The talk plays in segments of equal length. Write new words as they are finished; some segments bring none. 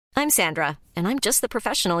I'm Sandra, and I'm just the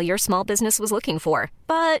professional your small business was looking for.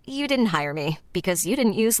 But you didn't hire me because you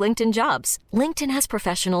didn't use LinkedIn Jobs. LinkedIn has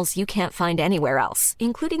professionals you can't find anywhere else,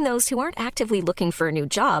 including those who aren't actively looking for a new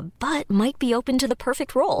job, but might be open to the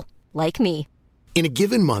perfect role, like me. In a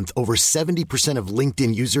given month, over 70% of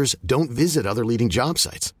LinkedIn users don't visit other leading job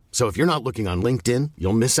sites. So if you're not looking on LinkedIn,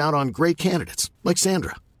 you'll miss out on great candidates like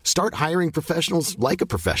Sandra. Start hiring professionals like a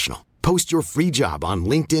professional. Post your free job on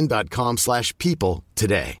linkedin.com/people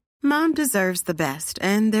today. Mom deserves the best,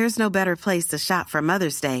 and there's no better place to shop for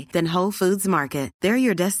Mother's Day than Whole Foods Market. They're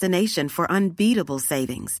your destination for unbeatable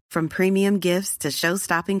savings, from premium gifts to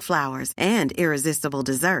show-stopping flowers and irresistible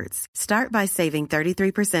desserts. Start by saving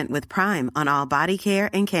 33% with Prime on all body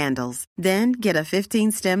care and candles. Then get a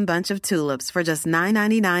 15-stem bunch of tulips for just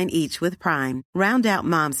 $9.99 each with Prime. Round out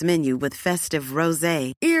Mom's menu with festive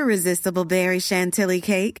rosé, irresistible berry chantilly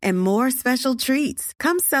cake, and more special treats.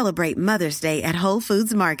 Come celebrate Mother's Day at Whole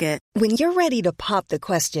Foods Market. When you're ready to pop the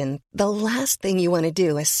question, the last thing you want to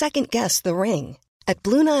do is second-guess the ring. At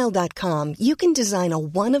BlueNile.com, you can design a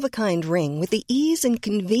one-of-a-kind ring with the ease and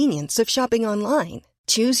convenience of shopping online.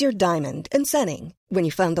 Choose your diamond and setting. When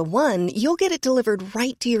you find the one, you'll get it delivered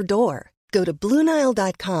right to your door. Go to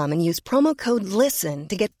BlueNile.com and use promo code LISTEN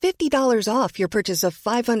to get $50 off your purchase of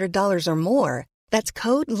 $500 or more. That's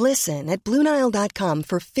code LISTEN at BlueNile.com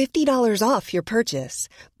for $50 off your purchase.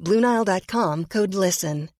 BlueNile.com, code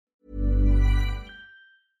LISTEN.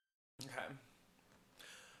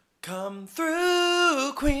 Come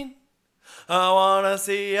through, Queen. I wanna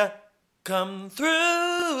see ya. Come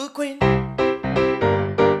through, Queen.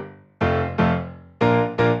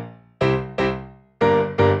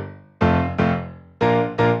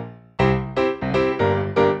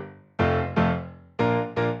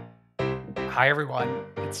 Hi, everyone.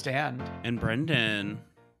 It's Dan. And Brendan.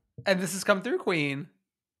 And this is Come Through, Queen.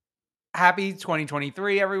 Happy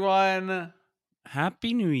 2023, everyone.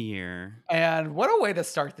 Happy New Year. And what a way to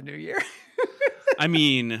start the new year. I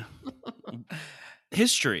mean,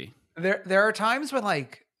 history. There are times when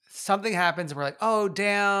like something happens and we're like, oh,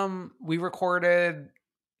 damn, we recorded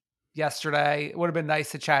yesterday. It would have been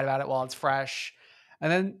nice to chat about it while it's fresh.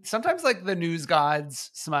 And then sometimes like the news gods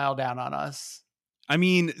smile down on us. I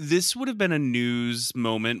mean, this would have been a news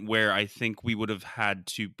moment where I think we would have had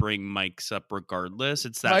to bring mics up regardless.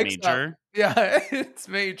 It's that Mike's major. Up. Yeah, it's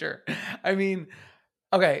major. I mean,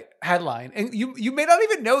 okay, headline. And you may not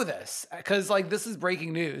even know this because like this is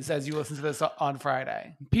breaking news as you listen to this on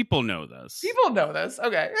Friday. People know this. People know this.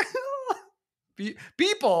 Okay.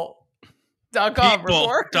 People.com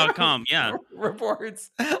People.com, yeah.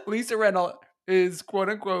 reports Lisa Rinna is quote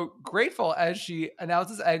unquote grateful as she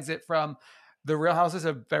announces exit from The Real Houses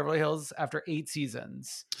of Beverly Hills after 8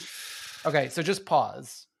 seasons. Okay, so just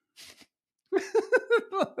pause.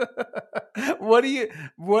 What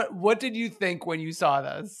did you think when you saw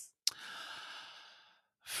this?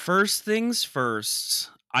 First things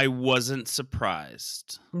first, I wasn't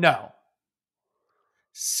surprised. No.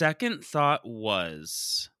 Second thought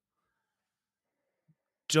was,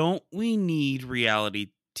 don't we need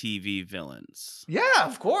reality TV villains? Yeah,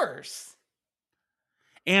 of course.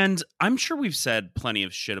 And I'm sure we've said plenty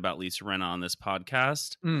of shit about Lisa Rinna on this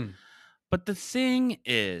podcast. But the thing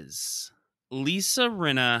is, Lisa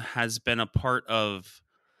Rinna has been a part of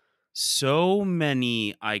so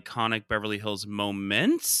many iconic Beverly Hills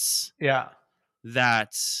moments. Yeah.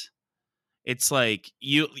 That it's like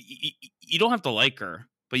you don't have to like her,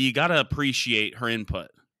 but you got to appreciate her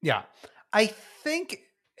input. Yeah. I think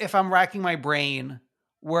if I'm racking my brain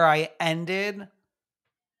where I ended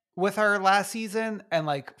with her last season, and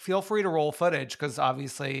like feel free to roll footage because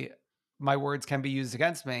obviously my words can be used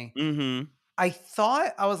against me. Mm-hmm. I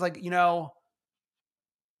thought I was like,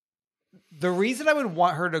 the reason I would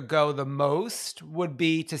want her to go the most would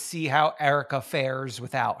be to see how Erica fares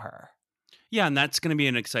without her. Yeah, and that's going to be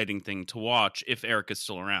an exciting thing to watch if Erica's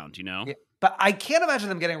still around, Yeah. But I can't imagine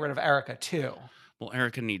them getting rid of Erica too. Well,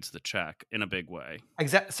 Erica needs the check in a big way.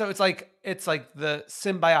 Exactly. So it's like the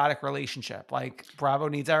symbiotic relationship. Like Bravo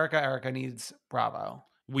needs Erica, Erica needs Bravo.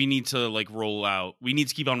 We need to we need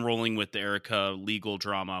to keep on rolling with the Erica legal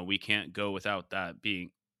drama. We can't go without that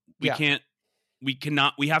being, we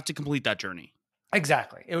have to complete that journey.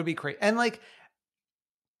 Exactly. It would be crazy. And like,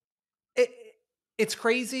 it's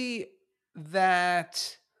crazy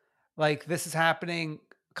that like this is happening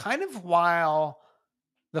kind of while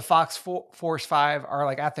the Fox Force 5 are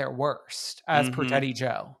like at their worst as per Teddy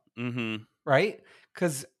Joe. Mm-hmm. Right?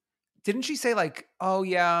 Because didn't she say like, oh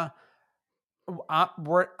yeah,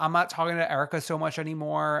 I'm not talking to Erica so much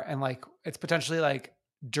anymore. And like, it's potentially like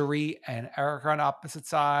Dorit and Erica on opposite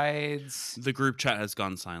sides. The group chat has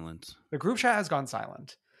gone silent. The group chat has gone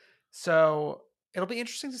silent. So it'll be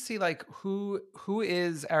interesting to see like who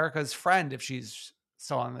is Erica's friend if she's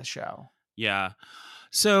still on the show. Yeah.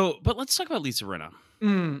 So, but let's talk about Lisa Rinna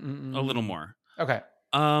a little more. Okay.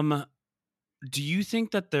 Do you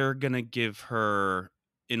think that they're gonna give her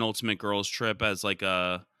an Ultimate Girls Trip as like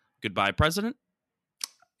a goodbye president?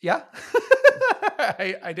 Yeah.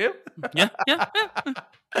 I do. Yeah.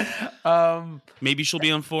 Maybe she'll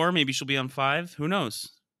be on 4, maybe she'll be on 5. Who knows?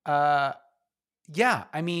 Yeah.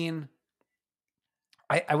 I mean,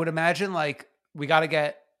 I would imagine like we got to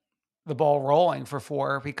get the ball rolling for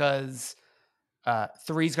 4 because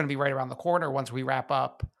 3 is going to be right around the corner once we wrap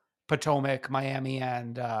up Potomac, Miami,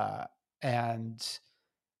 and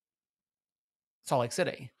Salt Lake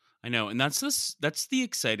City. I know, and that's the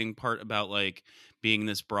exciting part about like being in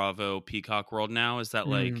this Bravo Peacock world now is that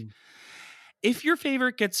like if your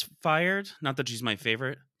favorite gets fired, not that she's my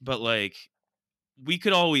favorite, but like we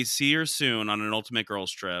could always see her soon on an Ultimate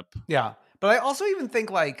Girls Trip. Yeah. But I also even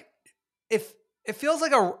think like if it feels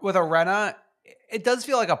like with a Rinna, it does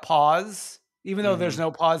feel like a pause, even though there's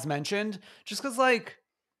no pause mentioned, just because like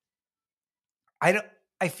I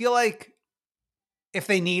feel like if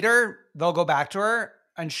they need her, they'll go back to her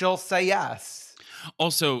and she'll say yes.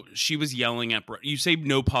 Also, she was yelling at you say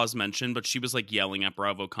no pause mentioned, but she was like yelling at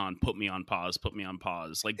BravoCon, put me on pause,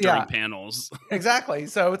 like during panels. Exactly.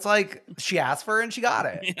 So it's like she asked for it and she got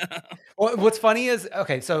it. Yeah. Well, what's funny is,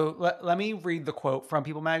 okay, so let me read the quote from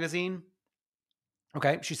People Magazine.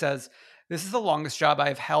 Okay, she says, "This is the longest job I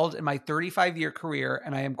have held in my 35-year career,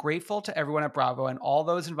 and I am grateful to everyone at Bravo and all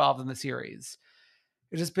those involved in the series.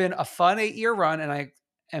 It has been a fun 8-year run, and I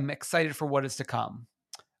am excited for what is to come.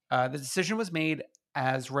 The decision was made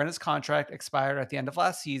as Rinna's contract expired at the end of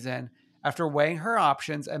last season. After weighing her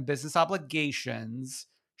options and business obligations,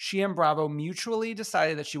 she and Bravo mutually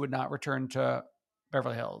decided that she would not return to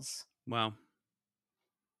Beverly Hills." Wow.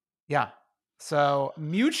 Yeah. So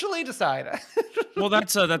mutually decided. Well,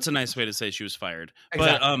 that's a nice way to say she was fired.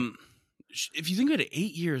 Exactly. But if you think about it,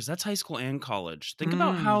 8 years, that's high school and college. Think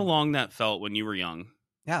about how long that felt when you were young.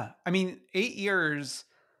 Yeah. I mean, 8 years,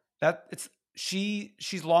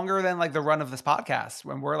 she's longer than like the run of this podcast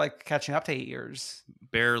when we're like catching up to 8 years.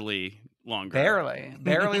 Barely longer.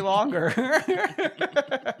 Barely longer.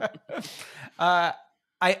 I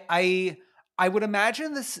would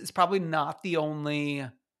imagine this is probably not the only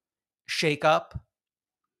shakeup,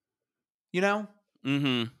 you know?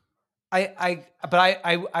 Mm-hmm.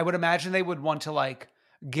 I would imagine they would want to like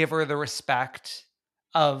give her the respect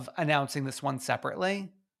of announcing this one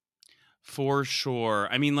separately. For sure.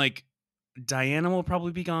 I mean, like, Diana will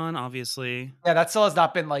probably be gone, obviously. Yeah, that still has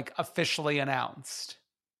not been like officially announced.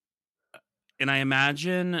 And I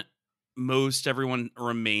imagine most everyone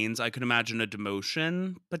remains. I could imagine a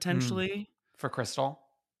demotion potentially for Crystal.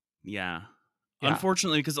 Yeah.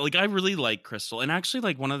 Unfortunately, because like I really like Crystal, and actually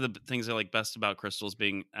like one of the things I like best about Crystal is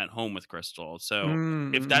being at home with Crystal.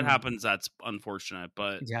 So if that happens, that's unfortunate.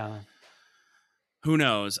 But yeah, who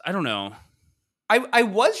knows? I don't know. I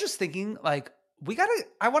was just thinking like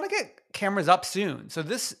I want to get cameras up soon. So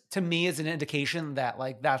this to me is an indication that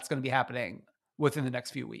like that's going to be happening within the next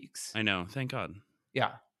few weeks. I know. Thank God.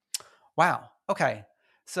 Yeah. Wow. Okay.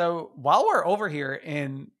 So while we're over here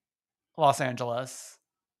in Los Angeles,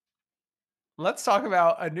 let's talk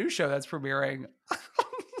about a new show that's premiering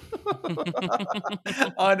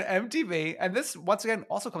on MTV. And this, once again,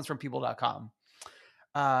 also comes from people.com.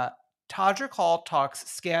 Todrick Hall talks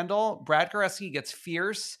scandal. Brad Goreski gets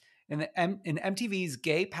fierce in MTV's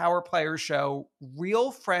gay power player show,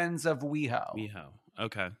 Real Friends of WeHo. WeHo.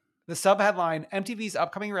 Okay. The subheadline, MTV's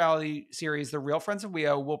upcoming reality series, The Real Friends of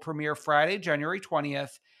WeHo, will premiere Friday, January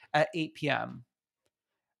 20th at 8 p.m.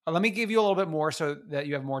 Let me give you a little bit more so that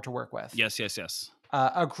you have more to work with. Yes.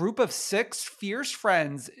 A group of 6 fierce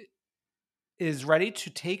friends is ready to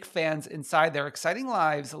take fans inside their exciting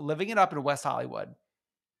lives, living it up in West Hollywood.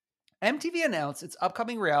 MTV announced its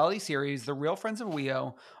upcoming reality series, The Real Friends of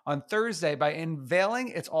WeHo, on Thursday by unveiling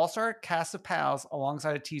its all-star cast of pals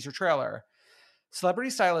alongside a teaser trailer. Celebrity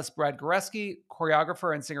stylist Brad Goreski,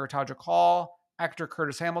 choreographer and singer Todrick Hall, actor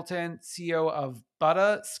Curtis Hamilton, CEO of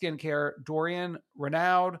Buddha Skincare Dorian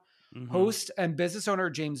Renaud, host and business owner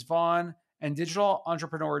James Vaughn, and digital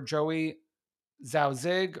entrepreneur Joey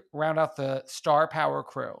Zauzig round out the star power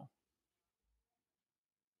crew.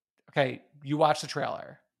 Okay, you watched the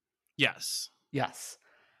trailer. Yes.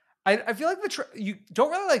 I feel like you don't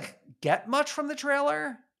really like get much from the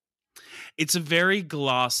trailer. It's a very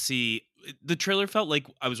glossy. The trailer felt like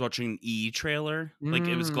I was watching an E trailer. Like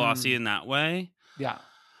it was glossy in that way. Yeah.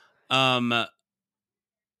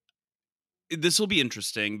 this will be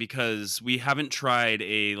interesting because we haven't tried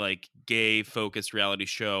a like gay focused reality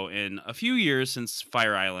show in a few years since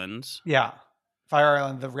Fire Island. Yeah. Fire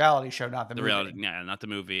Island, the reality show, not the movie. Reality, yeah, not the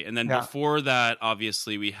movie. And then Yeah. before that,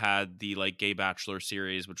 obviously, we had the like Gay Bachelor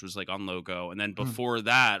series, which was like on Logo. And then before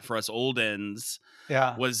that, for us oldens,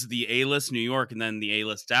 was the A-List New York and then the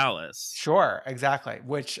A-List Dallas. Sure, exactly.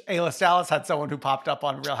 Which A-List Dallas had someone who popped up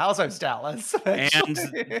on Real Housewives Dallas. And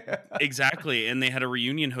exactly. And they had a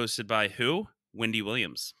reunion hosted by who? Wendy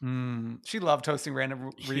Williams. She loved hosting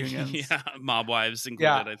random reunions. Yeah, Mob Wives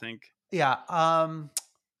included, I think. Yeah.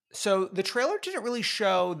 So the trailer didn't really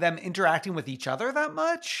show them interacting with each other that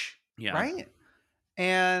much. Yeah. Right.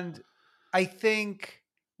 And I think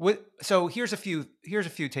so here's a few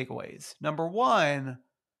takeaways. Number one,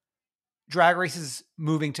 Drag Race is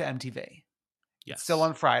moving to MTV. Yes. It's still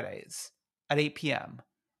on Fridays at 8 p.m.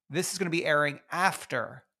 This is going to be airing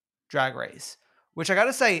after Drag Race, which I got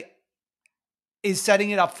to say is setting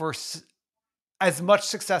it up for as much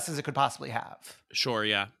success as it could possibly have. Sure.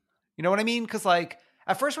 Yeah. You know what I mean? Because like,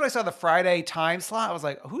 at first, when I saw the Friday time slot, I was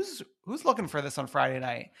like, who's looking for this on Friday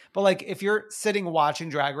night? But like, if you're sitting watching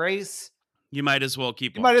Drag Race, you might as well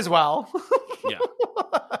keep watching. Might as well. Yeah.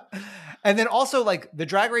 And then also like the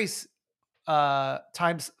Drag Race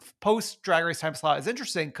post Drag Race time slot is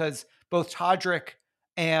interesting because both Todrick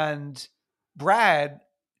and Brad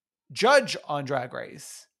judge on Drag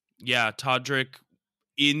Race. Yeah, Todrick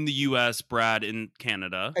in the US, Brad in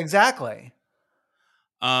Canada. Exactly.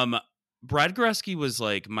 Brad Goreski was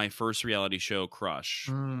like my first reality show crush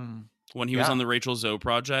when he was on the Rachel Zoe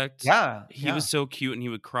project. Yeah. He was so cute and he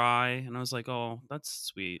would cry. And I was like, oh, that's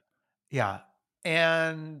sweet. Yeah.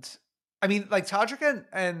 And I mean, like Todrick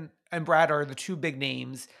and Brad are the two big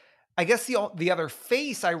names. I guess the other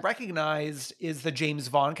face I recognized is the James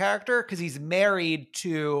Vaughn character because he's married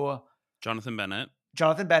to Jonathan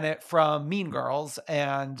Bennett from Mean Girls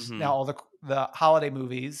and now all the holiday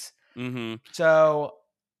movies. Mm-hmm. So...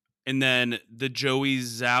 And then the Joey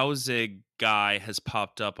Zauzig guy has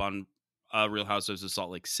popped up on Real Housewives of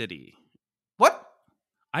Salt Lake City. What?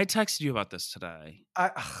 I texted you about this today.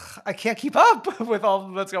 I can't keep up with all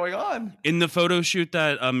that's going on. In the photo shoot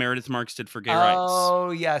that Meredith Marks did for Gay Rights.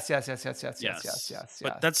 Oh, yes.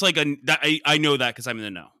 But that's like I know that because I'm in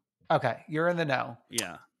the know. Okay, you're in the know.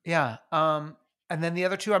 Yeah. Yeah. And then the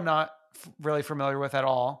other two I'm not really familiar with at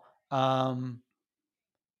all.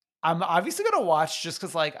 I'm obviously going to watch just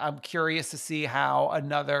because, like, I'm curious to see how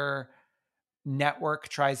another network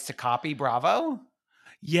tries to copy Bravo.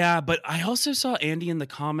 Yeah, but I also saw Andy in the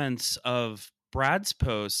comments of Brad's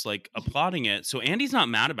post, like, applauding it. So Andy's not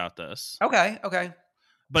mad about this. Okay.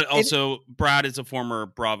 But also, Brad is a former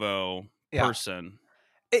Bravo person.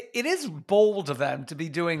 It is bold of them to be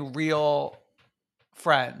doing Real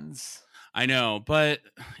Friends. I know, but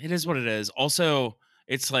it is what it is. Also,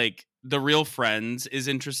 it's like... The Real Friends is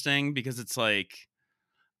interesting because it's like,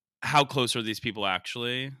 how close are these people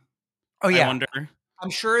actually? Oh, yeah. I wonder. I'm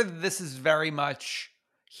sure this is very much,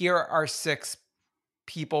 here are 6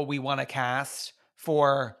 people we want to cast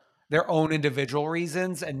for their own individual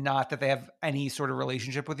reasons and not that they have any sort of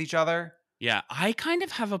relationship with each other. Yeah, I kind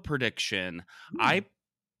of have a prediction. I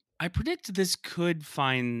predict this could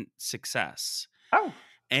find success. Oh.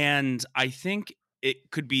 And I think it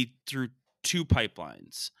could be through 2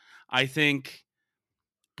 pipelines. I think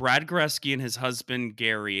Brad Goreski and his husband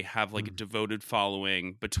Gary have like a devoted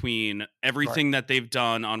following between everything that they've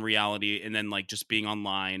done on reality and then like just being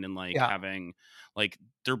online and like having like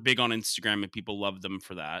they're big on Instagram and people love them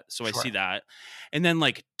for that. So I see that. And then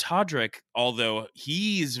like Todrick, although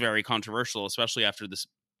he's very controversial, especially after this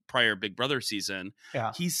prior Big Brother season,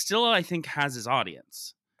 he still I think has his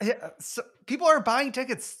audience. Yeah, so people are buying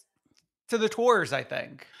tickets to the tours, I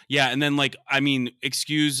think. Yeah, and then like I mean,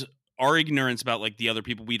 excuse our ignorance about like the other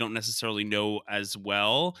people we don't necessarily know as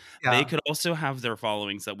well. They could also have their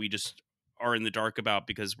followings that we just are in the dark about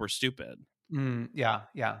because we're stupid.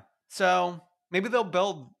 Yeah. So maybe they'll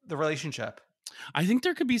build the relationship. I think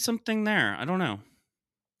there could be something there. I don't know.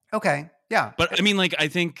 Okay. Yeah. But I mean, like, I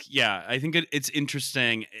think it's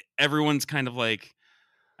interesting. Everyone's kind of like,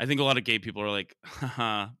 I think a lot of gay people are like,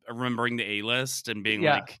 remembering the A-List and being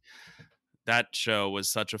like, that show was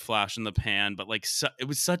such a flash in the pan, but like it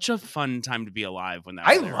was such a fun time to be alive when that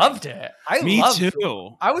was airing. Loved it. Me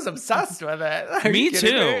too. I was obsessed with it. Me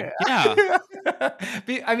too. Yeah.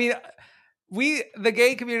 I mean, the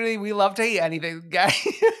gay community, we love to hate anything gay.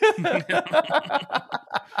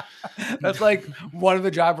 That's like one of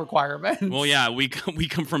the job requirements. Well, yeah, we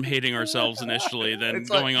come from hating ourselves initially, then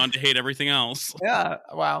going on to hate everything else. Yeah.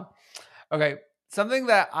 Wow. Okay. Something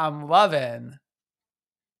that I'm loving.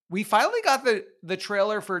 we finally got the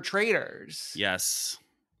trailer for Traitors. Yes.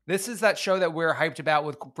 This is that show that we're hyped about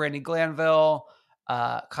with Brandi Glanville,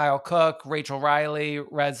 Kyle Cook, Rachel Riley,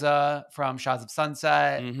 Reza from Shaws of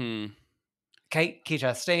Sunset, Kate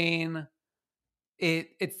Chastain.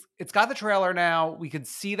 It's got the trailer now. We could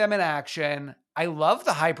see them in action. I love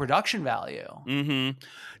the high production value.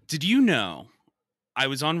 Did you know? I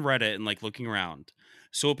was on Reddit and like looking around.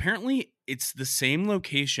 So apparently it's the same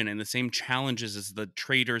location and the same challenges as the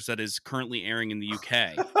Traitors that is currently airing in the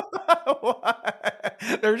UK.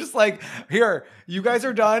 They're just like, here, you guys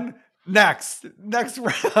are done. Next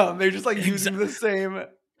round. They're just like using the same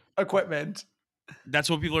equipment. That's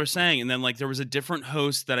what people are saying. And then like there was a different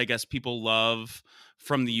host that I guess people love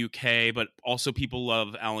from the UK, but also people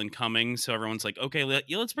love Alan Cumming. So everyone's like, okay,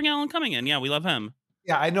 let's bring Alan Cumming in. Yeah, we love him.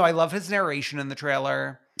 Yeah, I know. I love his narration in the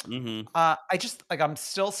trailer. I just like, I'm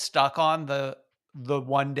still stuck on the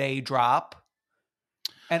 1 day drop.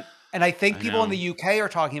 And I think people in the UK are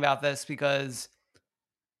talking about this because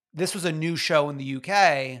this was a new show in the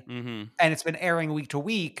UK and it's been airing week to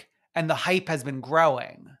week and the hype has been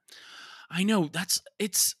growing. I know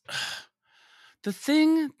it's the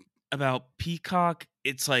thing about Peacock.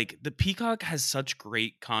 It's like the Peacock has such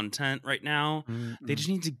great content right now. They just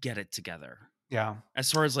need to get it together. Yeah. As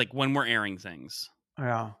far as like when we're airing things.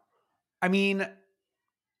 Yeah. I mean,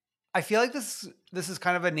 I feel like this is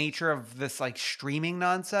kind of a nature of this like streaming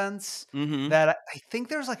nonsense that I think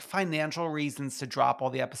there's like financial reasons to drop all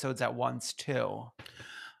the episodes at once too.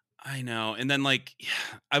 I know. And then like,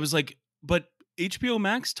 I was like, but HBO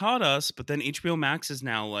Max taught us, but then HBO Max is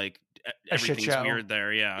now like everything's weird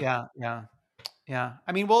there. Yeah. Yeah.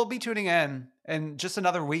 I mean, we'll be tuning in just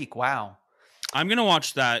another week. Wow. I'm going to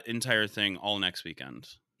watch that entire thing all next weekend.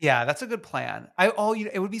 Yeah, that's a good plan.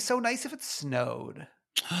 It would be so nice if it snowed.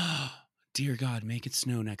 Dear God, make it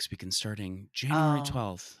snow next weekend starting January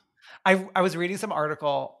 12th. I was reading some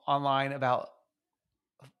article online about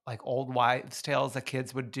like old wives' tales that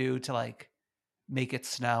kids would do to like make it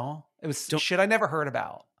snow. It was shit I never heard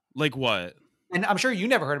about. Like what? And I'm sure you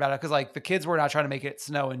never heard about it because like the kids were not trying to make it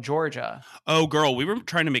snow in Georgia. Oh, girl, we were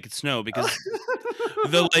trying to make it snow because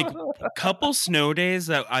the like couple snow days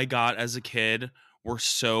that I got as a kid were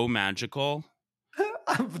so magical.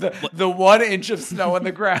 the 1 inch of snow on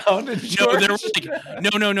the ground in Georgia. No, there was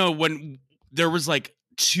like, no. When there was like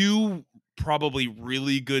 2 probably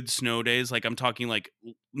really good snow days, like I'm talking like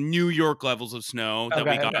New York levels of snow that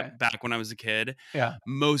we got back when I was a kid. Yeah.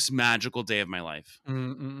 Most magical day of my life.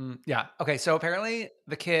 Yeah. Okay. So apparently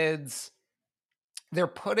the kids, they're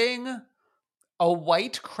putting a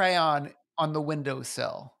white crayon on the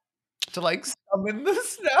windowsill to like summon the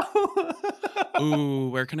snow. Ooh,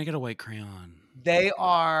 where can I get a white crayon?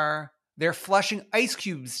 They're flushing ice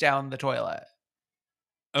cubes down the toilet.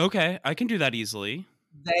 Okay, I can do that easily.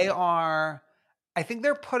 I think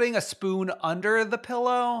they're putting a spoon under the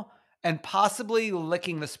pillow and possibly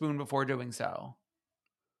licking the spoon before doing so.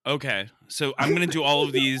 Okay, so I'm going to do all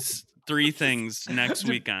of these 3 things next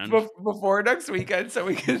weekend. Before next weekend, so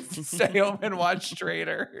we can stay home and watch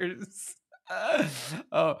Traitors.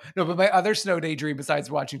 Oh, no, but my other snow day dream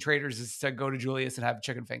besides watching Traitors is to go to Julius and have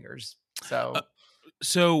chicken fingers.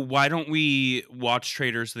 So why don't we watch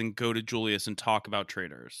Traitors, then go to Julius and talk about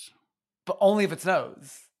Traitors? But only if it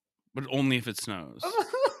snows. But only if it snows.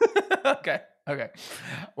 Okay.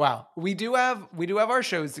 Wow. We do have our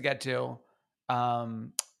shows to get to.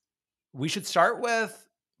 We should start with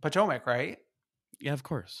Potomac, right? Yeah, of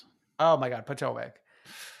course. Oh my God, Potomac.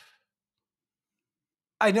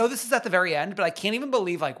 I know this is at the very end, but I can't even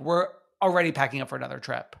believe like we're already packing up for another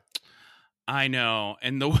trip. I know.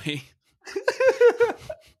 And the way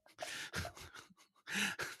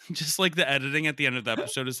just like the editing at the end of the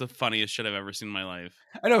episode is the funniest shit I've ever seen in my life.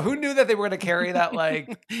 I know. Who knew that they were going to carry that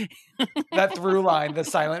like that through line, the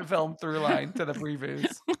silent film through line to the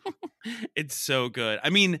previews? It's so good. I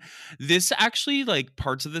mean, this actually like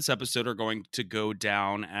parts of this episode are going to go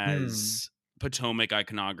down as Potomac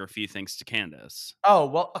iconography thanks to Candace. Oh,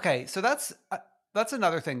 well, okay. So that's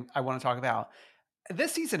another thing I want to talk about.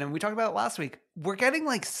 This season, and we talked about it last week, we're getting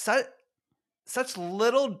like such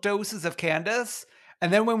little doses of Candace.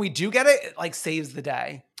 And then when we do get it like saves the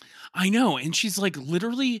day. I know. And she's like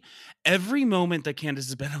literally every moment that Candace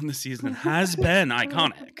has been on the season has been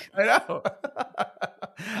iconic. I know.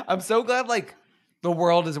 I'm so glad like the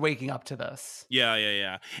world is waking up to this.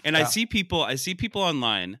 Yeah. And I see people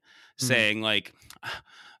online saying like,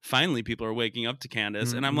 finally people are waking up to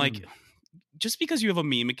Candace. And I'm like, just because you have a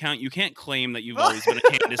meme account, you can't claim that you've always been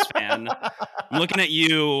a Candace fan. I'm looking at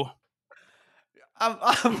you.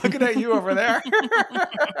 I'm looking at you over there.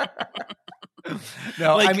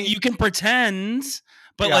 No, like, I mean, you can pretend,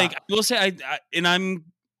 But like, I will say, and I'm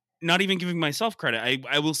not even giving myself credit.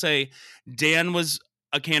 I will say Dan was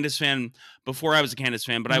a Candace fan before I was a Candace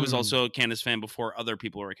fan, but I was also a Candace fan before other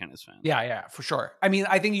people were a Candace fan. Yeah, for sure. I mean,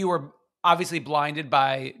 I think you were obviously blinded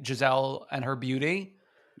by Giselle and her beauty.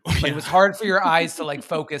 Like, it was hard for your eyes to like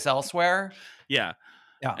focus elsewhere. Yeah.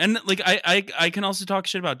 And like, I can also talk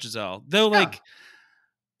shit about Giselle, though. Like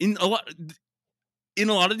in a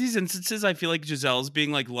lot of these instances, I feel like Giselle's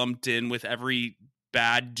being like lumped in with every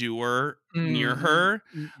bad doer near her.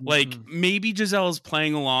 Like, maybe Giselle is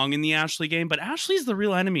playing along in the Ashley game, but Ashley's the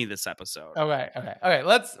real enemy this episode. Okay.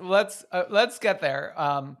 Let's get there.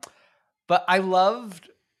 But I loved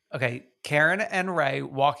Karen and Ray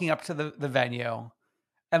walking up to the venue,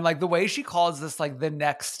 and like the way she calls this like the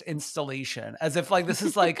next installation, as if like this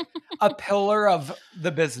is like a pillar of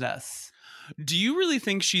the business. Do you really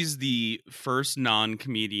think she's the first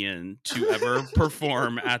non-comedian to ever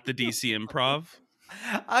perform at the DC Improv?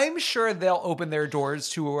 I'm sure they'll open their doors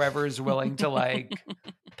to whoever is willing to like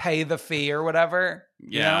pay the fee or whatever.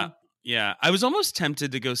 Yeah. Yeah. I was almost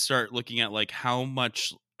tempted to go start looking at like how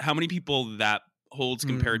many people that holds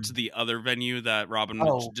compared to the other venue that Robin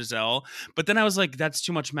and Giselle. But then I was like, that's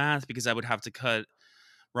too much math because I would have to cut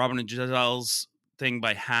Robin and Giselle's thing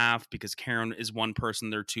by half because Karen is one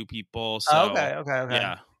person, they're two people. So okay.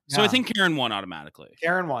 Yeah. So I think Karen won automatically.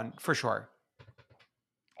 Karen won for sure.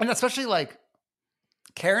 And especially like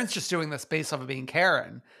Karen's just doing this based off of being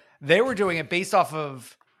Karen. They were doing it based off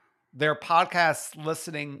of their podcast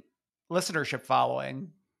listenership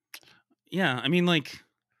following. Yeah, I mean, like,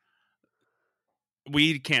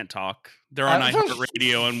 we can't talk. They're on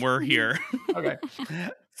iHeartRadio and we're here. Okay.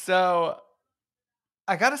 So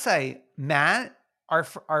I gotta say, Matt, our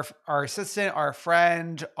assistant, our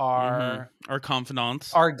friend, our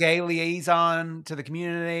confidant, our gay liaison to the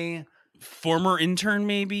community, former intern,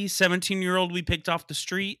 maybe 17-year-old we picked off the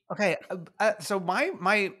street. Okay, so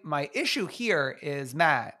my issue here is,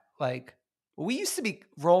 Matt, like, we used to be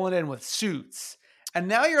rolling in with suits, and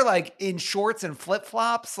now you're like in shorts and flip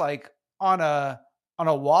flops, like on a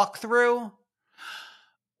walkthrough.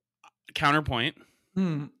 Counterpoint.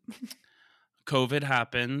 COVID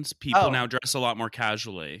happens. People now dress a lot more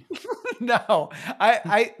casually. No,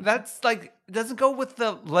 I that's like, doesn't go with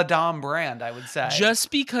the La Dame brand, I would say.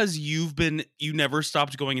 Just because you never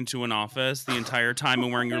stopped going into an office the entire time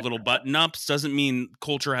and wearing your little button ups doesn't mean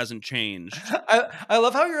culture hasn't changed. I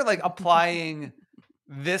love how you're like applying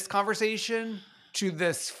this conversation to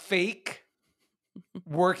this fake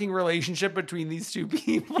working relationship between these two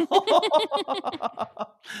people.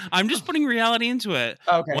 I'm just putting reality into it.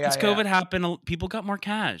 Okay. Once COVID happened, people got more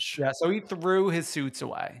cash. Yeah. So he threw his suits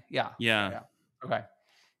away. Yeah. Okay.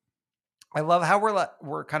 I love how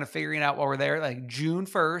we're kind of figuring out while we're there. Like June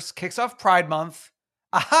 1st kicks off Pride Month.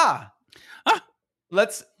 Aha.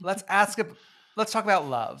 Let's talk about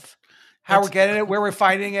love. How we're getting it, where we're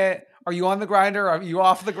finding it. Are you on the grinder? Are you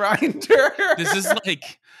off the grinder? This is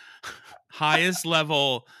like highest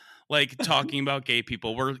level, like talking about gay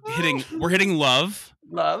people. We're hitting love,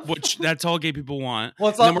 which that's all gay people want. Well,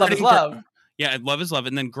 it's love is love. Yeah, love is love,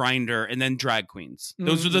 and then grinder, and then drag queens.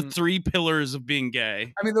 Those are the three pillars of being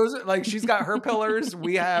gay. I mean, those are like, she's got her pillars,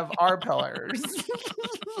 we have our pillars.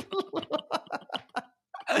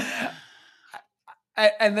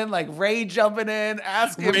 And then like Ray jumping in,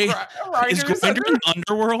 asking is Grindr an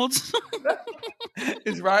underworld?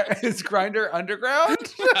 Is Grindr underground?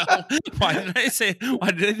 No. Why did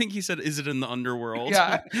I think he said, is it in the underworld?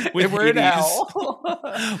 Yeah, with we're in hell.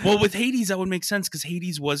 Well, with Hades, that would make sense because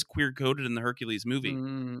Hades was queer coded in the Hercules movie.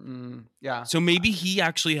 Yeah. So maybe he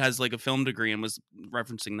actually has like a film degree and was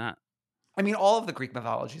referencing that. I mean, all of the Greek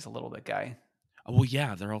mythology is a little bit gay. Oh, well,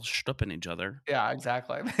 yeah, they're all stupping each other. Yeah,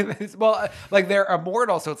 exactly. Well, like they're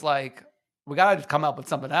immortal, so it's like we gotta come up with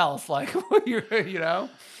something else, like you know.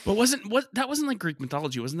 But that wasn't like Greek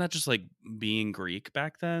mythology? Wasn't that just like being Greek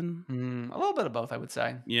back then? A little bit of both, I would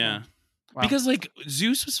say. Yeah, wow. Because like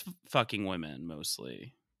Zeus was fucking women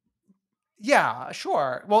mostly. Yeah,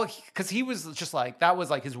 sure. Well, because he was just like, that was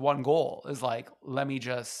like his one goal is like, let me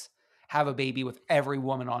just have a baby with every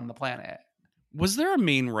woman on the planet. Was there a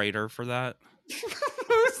main writer for that?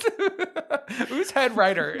 Who's head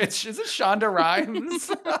writer? Is it Shonda Rhimes?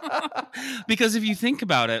 Because if you think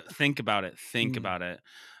about it.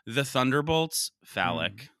 The Thunderbolts,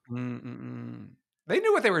 phallic. They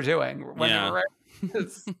knew what they were doing when they were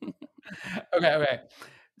writing. Okay.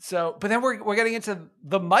 So, but then we're getting into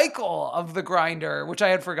the Michael of the Grinder, which I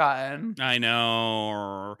had forgotten. I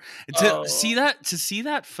know. To see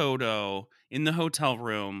that photo in the hotel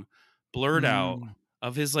room, blurred out,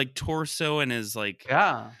 of his like torso and his like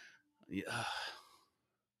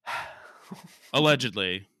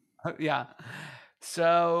Allegedly. Yeah.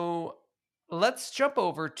 So let's jump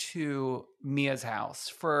over to Mia's house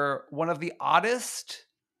for one of the oddest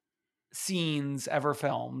scenes ever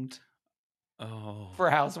filmed Oh,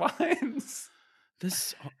 for Housewives.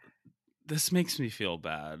 this makes me feel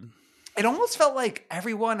bad. It almost felt like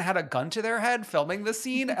everyone had a gun to their head filming the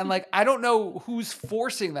scene, and like I don't know who's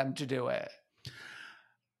forcing them to do it.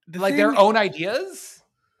 Their own ideas?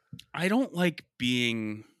 I don't like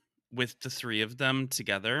being with the three of them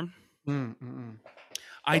together.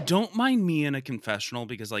 I don't mind Mia in a confessional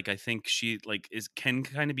because like I think she like can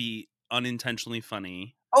kind of be unintentionally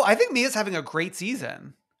funny. Oh, I think Mia's having a great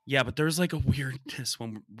season. Yeah, but there's like a weirdness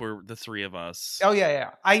when we're the three of us. Oh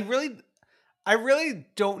yeah. I really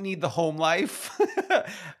don't need the home life.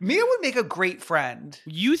 Mia would make a great friend.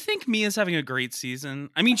 You think Mia's having a great season?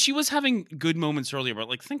 I mean, she was having good moments earlier, but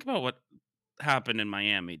like think about what happened in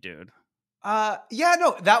Miami, dude. Yeah,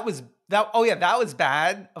 no, that was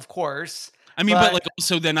bad, of course. I mean, but like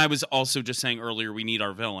also then I was also just saying earlier we need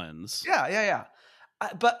our villains. Yeah.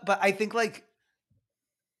 But I think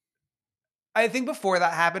before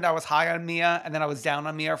that happened, I was high on Mia, and then I was down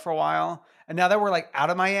on Mia for a while. And now that we're like out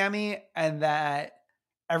of Miami and that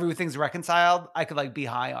everything's reconciled, I could like be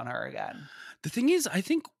high on her again. The thing is, I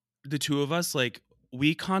think the two of us like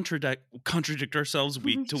we contradict ourselves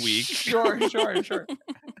week to week. Sure.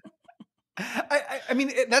 I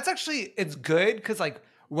mean, that's actually it's good because like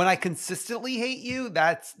when I consistently hate you,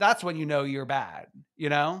 that's when you know you're bad. You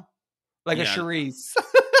know, like a Charisse.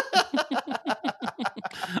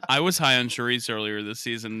 I was high on Charisse earlier this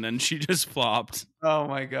season, and then she just flopped. Oh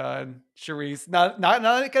my god, Charisse! Not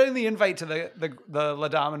getting the invite to the La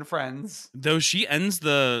Dame and Friends. Though she ends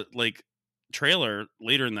the like trailer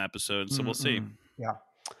later in the episode, so we'll see. Yeah.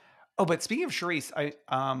 Oh, but speaking of Charisse,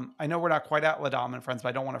 I know we're not quite at La Dame and Friends, but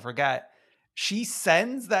I don't want to forget. She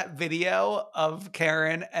sends that video of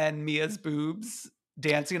Karen and Mia's boobs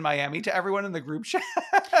dancing in Miami to everyone in the group chat.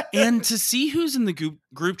 And to see who's in the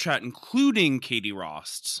group chat, including Katie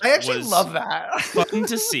Rost. I actually love that. Fun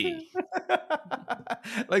to see.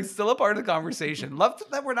 Like still a part of the conversation. Love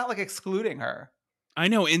that we're not like excluding her. I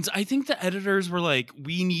know. And I think the editors were like,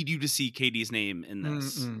 we need you to see Katie's name in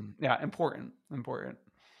this. Yeah, important.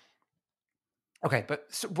 Okay,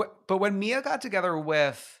 but when Mia got together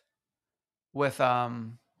with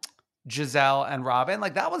Giselle and Robin,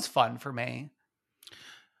 like that was fun for me.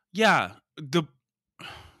 Yeah, the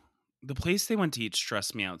place they went to eat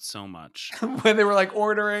stressed me out so much. When they were like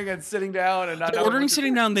ordering and sitting down and not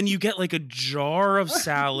sitting down, then you get like a jar of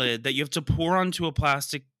salad that you have to pour onto a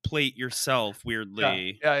plastic plate yourself.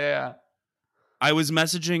 Weirdly, yeah. I was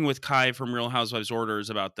messaging with Kai from Real Housewives Orders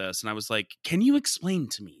about this, and I was like, "Can you explain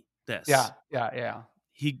to me this?" Yeah.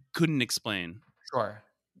 He couldn't explain. Sure.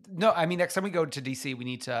 No, I mean, next time we go to DC, we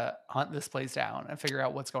need to hunt this place down and figure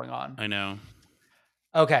out what's going on. I know.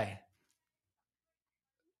 Okay.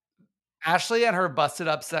 Ashley and her busted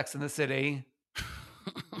up Sex in the City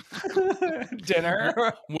dinner.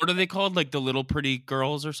 What are they called? Like the little pretty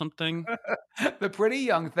girls or something? The pretty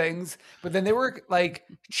young things. But then they were like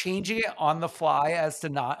changing it on the fly as to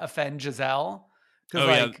not offend Giselle.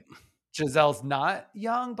 Because Giselle's not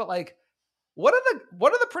young, but like one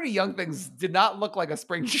of the pretty young things did not look like a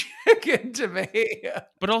spring chicken to me.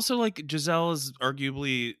 But also like Giselle is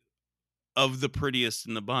arguably of the prettiest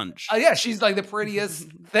in the bunch. Oh yeah, she's like the prettiest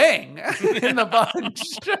thing in the bunch.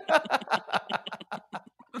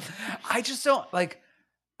 I just don't like.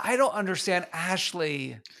 I don't understand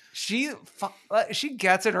Ashley. She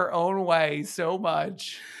gets in her own way so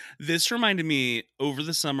much. This reminded me over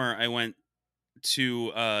the summer. I went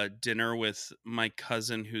to dinner with my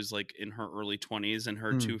cousin who's like in her early 20s and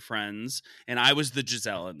her two friends, and I was the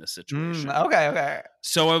Giselle in this situation. Okay.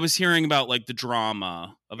 So I was hearing about like the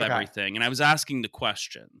drama of everything, and I was asking the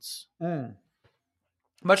questions.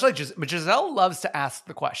 Much like Giselle loves to ask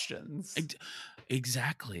the questions.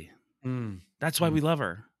 Exactly. That's why we love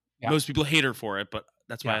her. Yeah. Most people hate her for it, but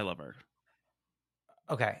that's why I love her.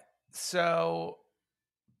 Okay, so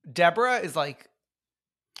Deborah is like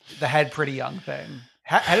the head pretty young thing.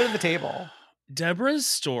 Head of the table. Deborah's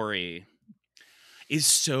story is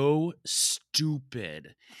so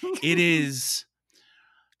stupid. It is.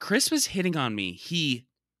 Chris was hitting on me.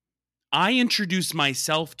 I introduced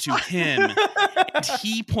myself to him, and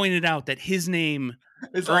he pointed out that his name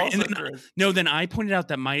is also Chris. Then I pointed out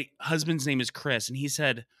that my husband's name is Chris, and he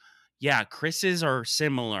said, "Yeah, Chris's are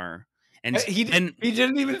similar." And he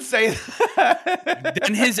didn't even say that.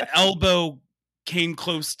 Then his elbow came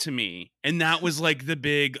close to me, and that was like the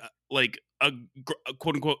big like a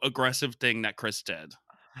quote unquote aggressive thing that Chris did.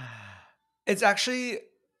 It's actually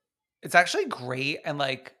great, and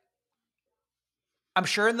like I'm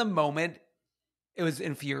sure in the moment it was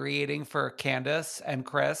infuriating for Candace and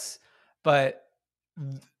Chris, but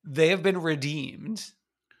they have been redeemed.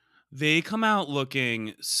 They come out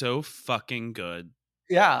looking so fucking good.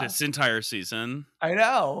 Yeah. This entire season. I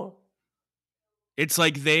know. It's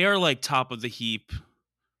like they are like top of the heap.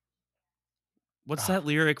 What's that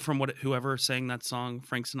lyric from whoever sang that song?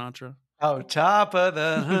 Frank Sinatra? Oh, top of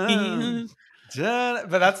the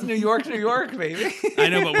but that's New York, New York, baby. I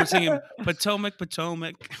know, but we're singing Potomac,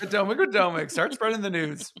 Potomac. Potomac, Potomac. Start spreading the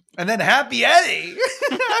news. And then Happy Eddie.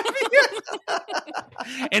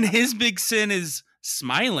 And his big sin is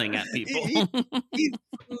smiling at people. He's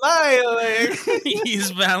smiling.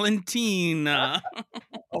 He's Valentina.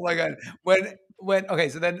 Oh my God. Okay,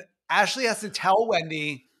 so then Ashley has to tell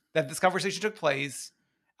Wendy that this conversation took place.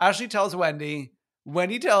 Ashley tells Wendy.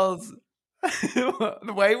 Wendy tells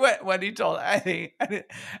the way Wendy told Eddie,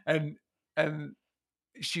 and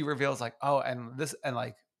she reveals like, oh, and this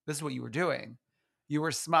is what you were doing. You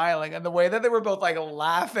were smiling, and the way that they were both like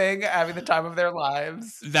laughing, having the time of their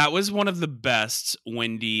lives. That was one of the best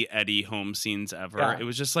Wendy Eddie home scenes ever. Yeah. It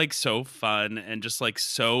was just like so fun and just like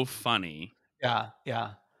so funny. Yeah.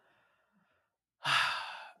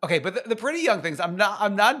 Okay, but the Pretty Young Things, I'm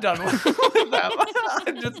not done with them.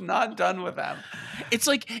 I'm just not done with them. It's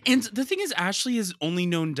like, and the thing is, Ashley has only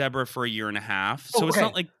known Deborah for a year and a half, so It's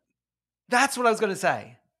not like. That's what I was going to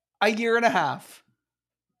say. A year and a half.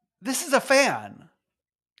 This is a fan.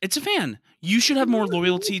 It's a fan. You should have more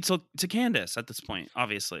loyalty to Candace at this point,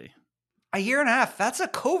 obviously. A year and a half. That's a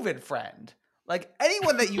COVID friend. Like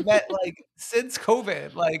anyone that you met like since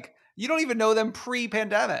COVID, like you don't even know them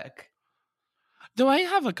pre-pandemic. Though I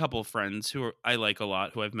have a couple of friends who I like a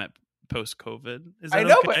lot who I've met post-COVID. Is that I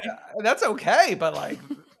know, okay? But that's okay. But like,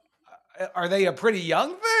 are they a pretty young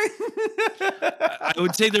thing? I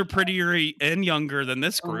would say they're prettier and younger than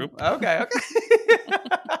this group. Okay.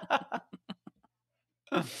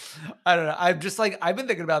 I don't know. I've been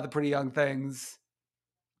thinking about the Pretty Young Things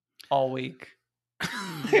all week. I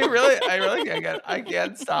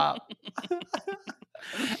can't stop.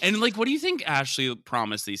 And like, what do you think Ashley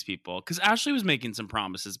promised these people? Because Ashley was making some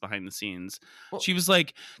promises behind the scenes. Well, she was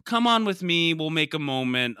like, "Come on with me. We'll make a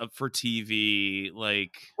moment for TV."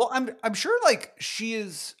 Like, well, I'm sure like she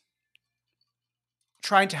is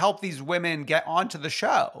trying to help these women get onto the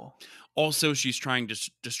show. Also, she's trying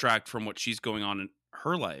to distract from what she's going on in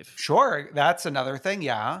her life. Sure, that's another thing.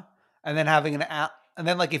 Yeah, and then having an app, and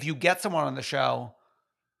then like if you get someone on the show,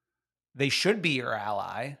 they should be your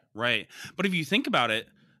ally. Right. But if you think about it,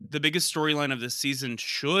 the biggest storyline of this season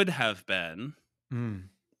should have been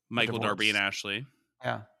Michael Darby and Ashley.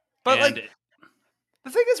 Yeah. But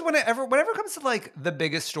the thing is, whenever it comes to like the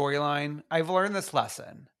biggest storyline, I've learned this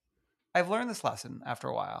lesson after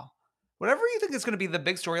a while. Whatever you think is going to be the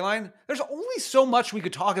big storyline, there's only so much we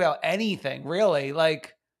could talk about anything, really.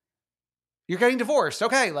 Like, you're getting divorced.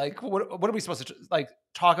 Okay. Like, what are we supposed to like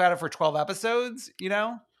talk about it for 12 episodes, you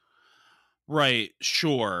know? Right,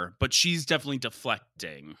 sure, but she's definitely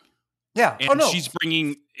deflecting. Yeah, and she's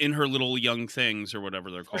bringing in her little young things or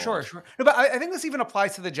whatever they're called. For sure. No, but I think this even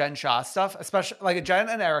applies to the Jen Shah stuff, especially like Jen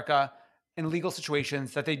and Erica in legal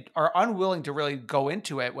situations that they are unwilling to really go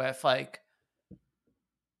into it with. Like,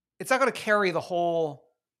 it's not going to carry the whole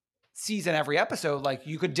season every episode. Like,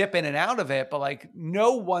 you could dip in and out of it, but like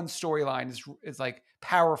no one storyline is like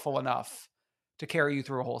powerful enough to carry you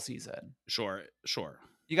through a whole season. Sure.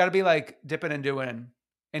 You got to be like dipping and doing,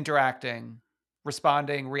 interacting,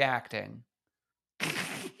 responding, reacting.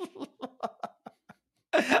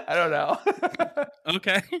 I don't know.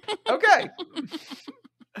 Okay.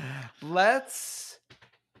 Let's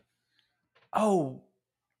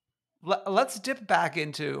dip back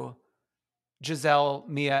into Giselle,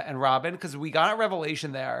 Mia, and Robin because we got a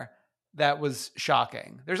revelation there that was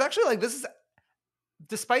shocking. There's actually like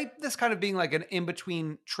despite this kind of being like an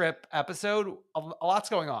in-between trip episode, a lot's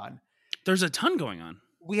going on. There's a ton going on.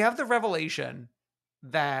 We have the revelation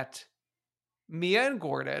that Mia and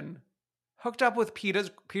Gordon hooked up with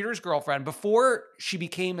Peter's girlfriend before she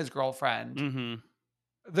became his girlfriend. Mm-hmm.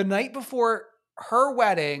 The night before her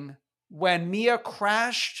wedding, when Mia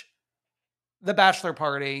crashed the bachelor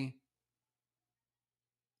party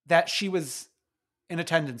that she was in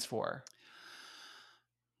attendance for.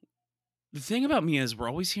 The thing about Mia is we're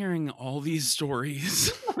always hearing all these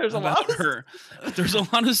stories. There's a lot of her. There's a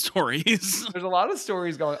lot of stories. There's a lot of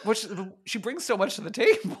stories going, which she brings so much to the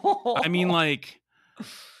table. I mean, like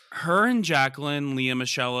her and Jacqueline, Leah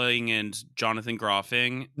Micheling, and Jonathan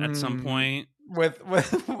Groffing at some point with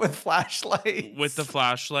flashlights, with the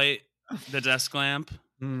flashlight, the desk lamp.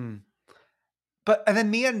 But and then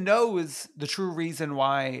Mia knows the true reason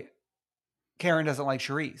why Karen doesn't like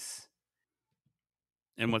Charisse.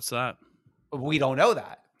 And what's that? We don't know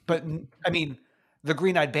that. But I mean, the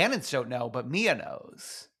Green-Eyed Bandits don't know, but Mia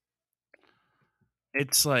knows.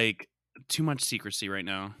 It's like too much secrecy right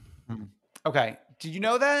now. Okay. Did you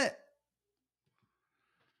know that?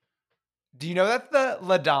 Do you know that the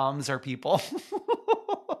Ladames are people?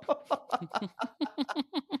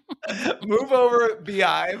 Move over,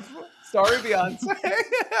 Beehive. Sorry, Beyonce.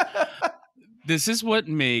 This is what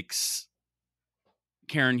makes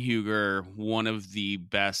Karen Huger one of the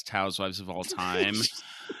best housewives of all time.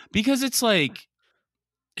 Because it's like,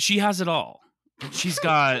 she has it all. She's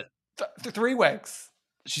got... the 3 wigs.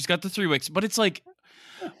 She's got the 3 wigs. But it's like,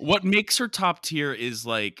 what makes her top tier is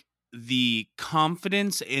like the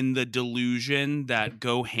confidence and the delusion that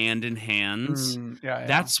go hand in hand. Yeah.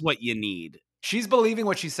 That's what you need. She's believing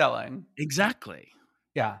what she's selling. Exactly.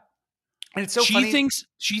 Yeah. And it's so funny.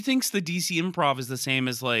 She thinks the DC Improv is the same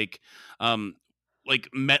as like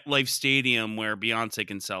MetLife Stadium where Beyonce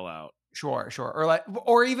can sell out. Sure.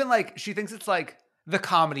 Or even like she thinks it's like the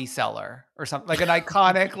Comedy Cellar or something, like an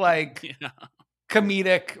iconic like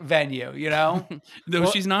comedic venue, you know? Though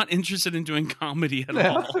she's not interested in doing comedy at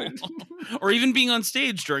all. Or even being on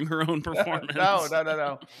stage during her own performance.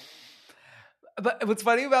 No. But what's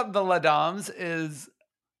funny about the Ladames is,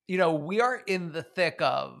 you know, we are in the thick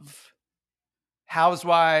of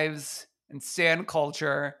Housewives and stan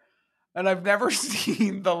culture, and I've never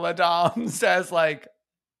seen the Ladames as like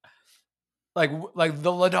the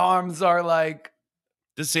Ladames are like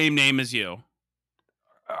the same name as you.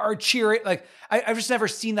 Are cheering, like I've just never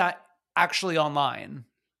seen that actually online.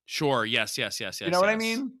 Sure. Yes. You know what I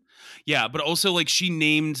mean? Yeah, but also like she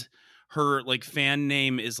named her like fan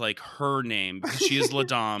name is like her name because she is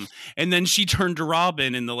Ladame, and then she turned to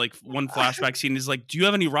Robin in the like one flashback scene. Is like, do you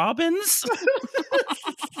have any Robins?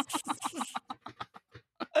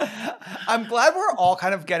 I'm glad we're all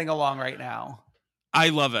kind of getting along right now. I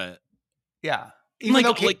love it. Yeah, even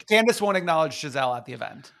though Candace won't acknowledge Giselle at the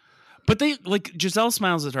event. But they like Giselle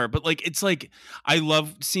smiles at her, but like it's like I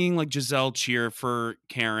love seeing like Giselle cheer for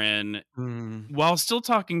Karen while still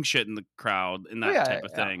talking shit in the crowd and that type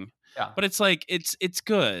of thing. Yeah. But it's like it's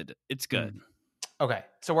good. It's good. Okay.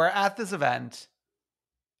 So we're at this event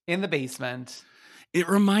in the basement. It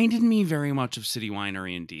reminded me very much of City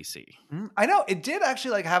Winery in DC. I know. It did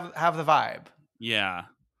actually like have the vibe. Yeah.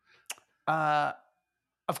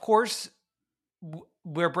 Of course,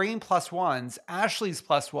 we're bringing +1s. Ashley's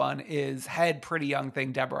 +1 is head pretty young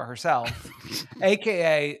thing Deborah herself,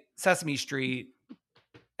 aka Sesame Street,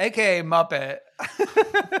 aka Muppet.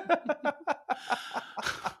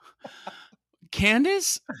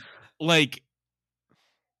 Candace, like,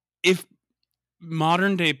 if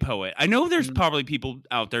modern day poet, I know there's probably people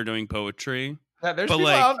out there doing poetry. Yeah, there's people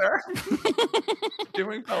out there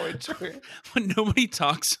doing poetry, but nobody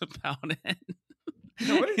talks about it.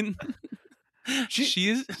 Nobody.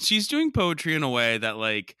 She's doing poetry in a way that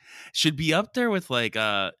like should be up there with like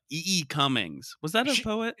E.E. Cummings. Was that a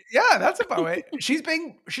poet? Yeah, that's a poet. She's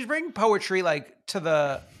bringing poetry like to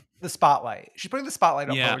the spotlight. She's putting the spotlight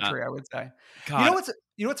on poetry, I would say. God.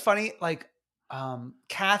 You know what's funny? Like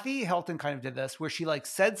Kathy Hilton kind of did this where she like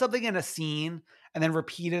said something in a scene and then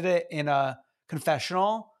repeated it in a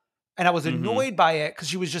confessional, and I was annoyed by it because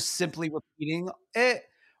she was just simply repeating it.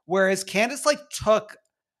 Whereas Candace like took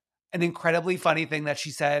an incredibly funny thing that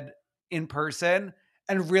she said in person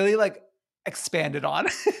and really like expanded on.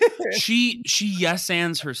 She yes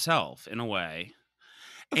ands herself in a way.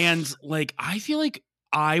 And like, I feel like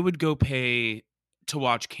I would go pay to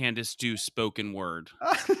watch Candace do spoken word.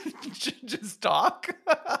 Just talk?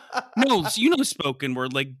 No, so you know spoken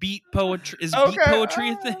word, like beat poetry. Is beat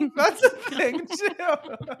poetry a thing? That's a thing too.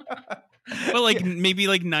 But like maybe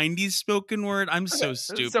like 90s spoken word. I'm so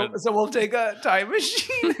stupid. So we'll take a time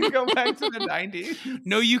machine and go back to the 90s.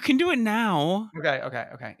 No, you can do it now.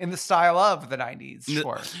 Okay. In the style of the 90s,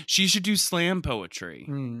 sure. She should do slam poetry.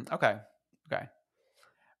 Okay.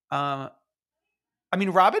 I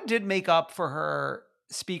mean, Robin did make up for her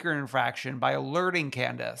speaker infraction by alerting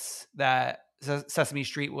Candace that Sesame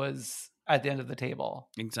Street was at the end of the table.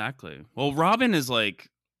 Exactly. Well, Robin is like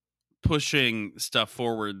pushing stuff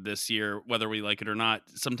forward this year, whether we like it or not.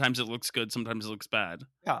 Sometimes it looks good, sometimes it looks bad.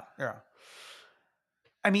 Yeah.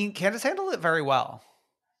 I mean, Candace handled it very well,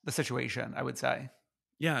 the situation, I would say.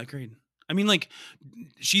 Yeah, agreed. I mean, like,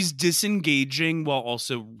 she's disengaging while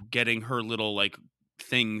also getting her little, like,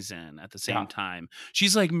 things in at the same time.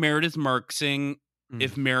 She's like Meredith Marksing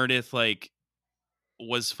if Meredith, like,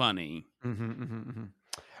 was funny.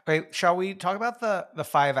 Okay, shall we talk about the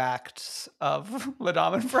 5 acts of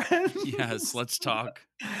Ladame and Friends? Yes, let's talk.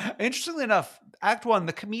 Interestingly enough, Act 1,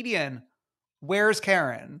 the comedian where's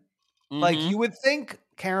Karen? Like, you would think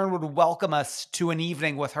Karen would welcome us to an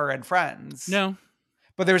evening with her and friends. No.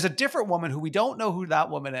 But there's a different woman who we don't know who that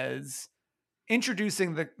woman is,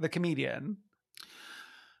 introducing the comedian.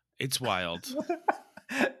 It's wild.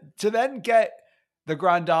 To then get the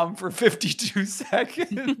Grand Dame for 52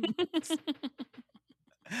 seconds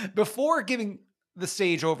before giving the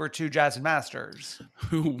stage over to Jasmine Masters.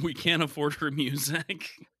 Who we can't afford her music.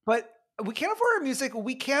 But we can't afford her music.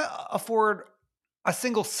 We can't afford a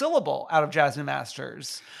single syllable out of Jasmine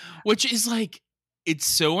Masters. Which is like, it's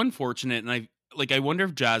so unfortunate. And I wonder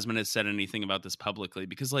if Jasmine has said anything about this publicly,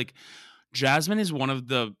 because like Jasmine is one of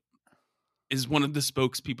the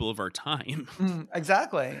spokespeople of our time.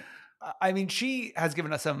 Exactly. I mean, she has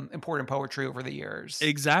given us some important poetry over the years.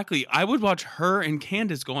 Exactly. I would watch her and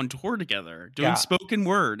Candace go on tour together, doing spoken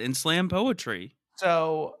word and slam poetry.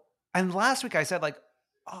 So, and last week I said, like,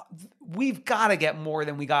 we've got to get more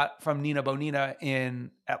than we got from Nina Bonina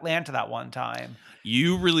in Atlanta that one time.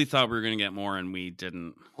 You really thought we were going to get more, and we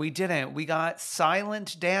didn't. We didn't. We got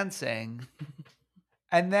silent dancing.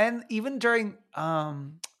 And then even during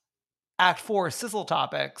Act 4 Sizzle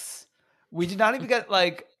Topics, we did not even get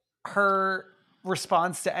like her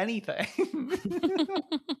response to anything.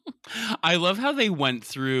 I love how they went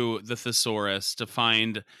through the thesaurus to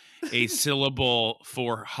find a syllable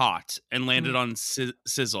for hot and landed on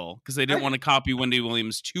sizzle because they didn't want to copy Wendy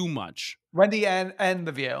Williams too much. Wendy and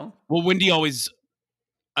The View. Well, Wendy always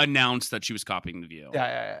announced that she was copying The View.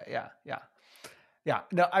 Yeah.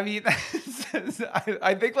 No, I mean,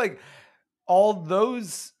 I think like all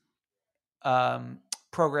those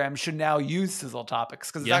programs should now use Sizzle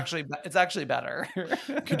Topics because it's actually better.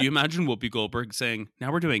 Could you imagine Whoopi Goldberg saying,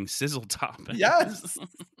 "Now we're doing Sizzle Topics"? Yes.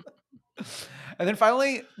 And then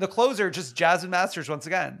finally, the closer, just Jasmine Masters once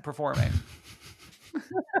again performing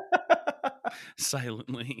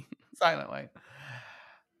silently.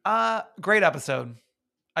 Great episode,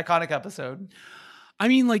 iconic episode. I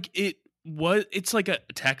mean, like it's like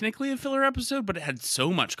technically a filler episode, but it had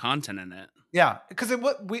so much content in it. Yeah, because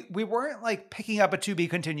we weren't like picking up a to be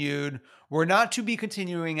continued. We're not to be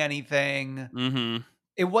continuing anything. Mm-hmm.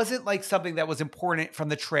 It wasn't like something that was important from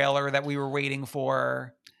the trailer that we were waiting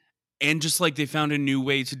for. And just like they found a new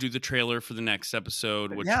way to do the trailer for the next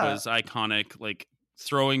episode, which was iconic, like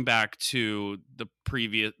throwing back to the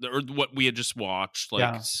previous or what we had just watched.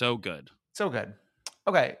 Like so good. So good.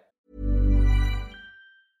 Okay.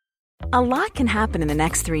 A lot can happen in the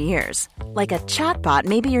next 3 years. Like a chatbot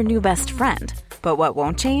may be your new best friend. But what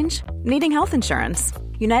won't change? Needing health insurance.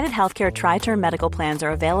 United Healthcare Tri-Term Medical Plans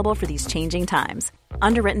are available for these changing times.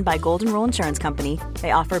 Underwritten by Golden Rule Insurance Company,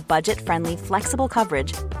 they offer budget-friendly, flexible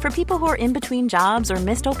coverage for people who are in between jobs or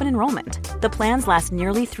missed open enrollment. The plans last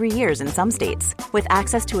nearly 3 years in some states, with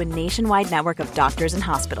access to a nationwide network of doctors and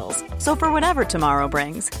hospitals. So for whatever tomorrow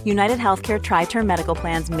brings, United Healthcare Tri-Term Medical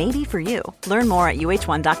Plans may be for you. Learn more at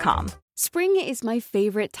uh1.com. Spring is my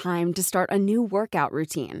favorite time to start a new workout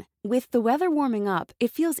routine. With the weather warming up,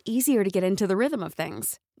 it feels easier to get into the rhythm of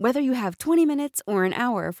things. Whether you have 20 minutes or an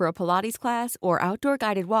hour for a Pilates class or outdoor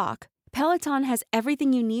guided walk, Peloton has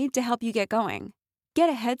everything you need to help you get going. Get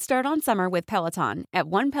a head start on summer with Peloton at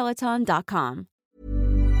onepeloton.com.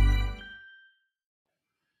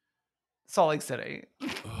 Salt Lake City.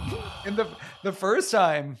 In the first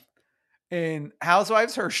time in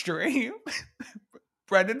Housewives history,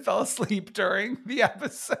 Brendan fell asleep during the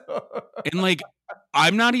episode. And like,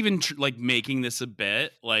 I'm not even like making this a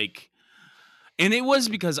bit, like, and it was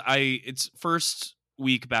because it's first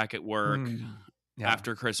week back at work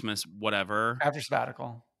after Christmas, whatever. After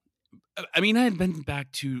sabbatical. I mean, I had been back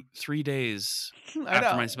 3 days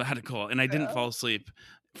after my sabbatical, and I didn't fall asleep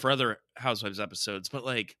for other Housewives episodes, but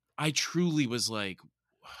like, I truly was like,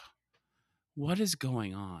 what is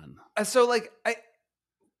going on? So like,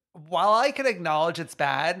 while I can acknowledge it's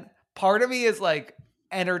bad, part of me is like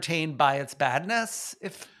entertained by its badness,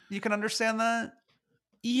 if you can understand that.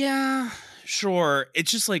 Yeah, sure.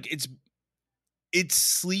 It's just like it's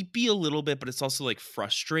sleepy a little bit, but it's also like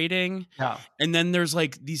frustrating. Yeah. And then there's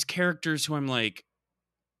like these characters who I'm like,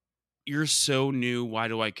 you're so new. Why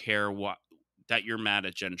do I care that you're mad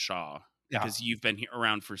at Jen Shaw? Because you've been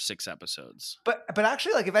around for 6 episodes. But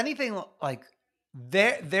actually, like if anything, like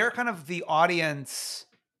they're kind of the audience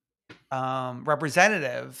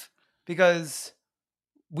representative, because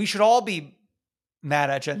we should all be mad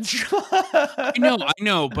at Jen Shaw. I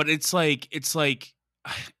know, but it's like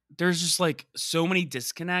there's just like so many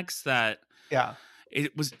disconnects that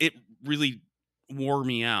it really wore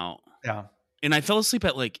me out. Yeah. And I fell asleep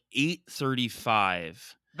at like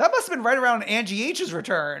 8:35. That must have been right around Angie H's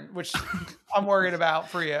return, which I'm worried about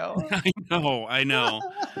for you. I know.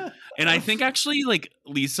 And I think actually like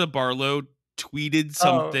Lisa Barlow tweeted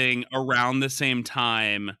something around the same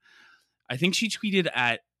time. I think she tweeted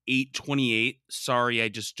at 8:28. Sorry, I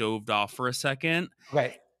just doved off for a second.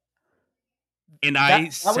 Right. And that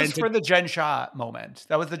was for the Jen Shah moment.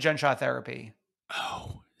 That was the Jen Shah therapy.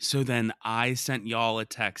 Oh, so then I sent y'all a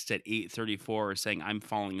text at 8:34 saying I'm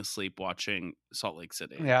falling asleep watching Salt Lake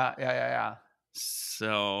City. Yeah.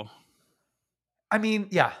 So, I mean,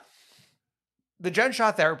 yeah. The Jen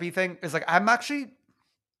Shah therapy thing is like, I'm actually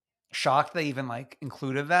shocked they even like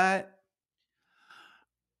included that.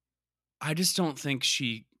 I just don't think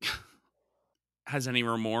she has any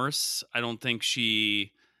remorse. I don't think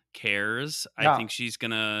she cares. No. I think she's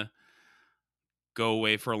gonna go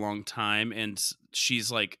away for a long time, and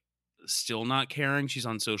she's like still not caring. She's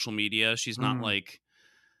on social media. She's not like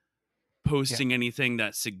posting anything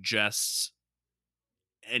that suggests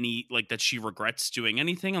any like that she regrets doing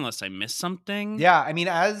anything, unless I missed something. Yeah, I mean,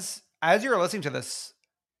 as you're listening to this,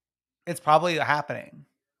 it's probably happening.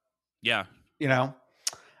 Yeah. You know,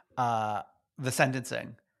 the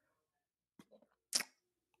sentencing.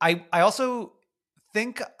 I also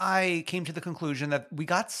think I came to the conclusion that we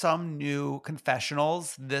got some new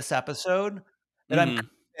confessionals this episode that I'm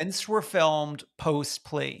convinced were filmed post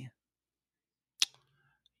plea.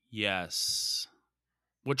 Yes.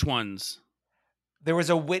 Which ones? There was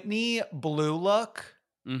a Whitney Blue look.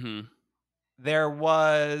 Mm-hmm. There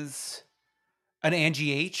was an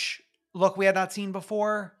Angie H look we had not seen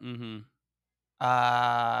before. Mm-hmm.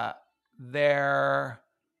 There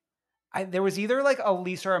was either like a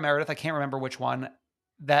Lisa or a Meredith, I can't remember which one,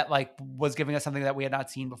 that like was giving us something that we had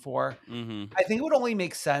not seen before. Mm-hmm. I think it would only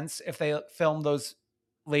make sense if they filmed those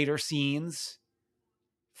later scenes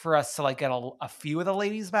for us to like get a few of the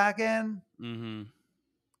ladies back in. Mm-hmm.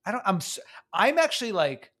 I'm actually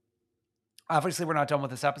like, obviously we're not done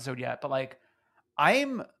with this episode yet, but like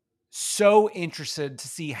I'm so interested to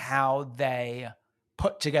see how they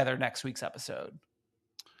put together next week's episode.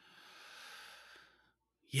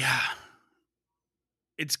 Yeah.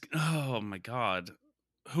 It's, oh my God.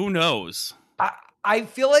 Who knows? I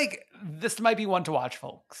feel like this might be one to watch,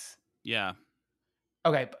 folks. Yeah.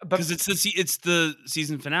 Okay. Because it's the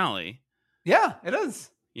season finale. Yeah, it is.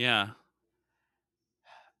 Yeah.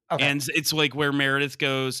 Okay. And it's like where Meredith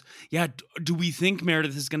goes, yeah, do we think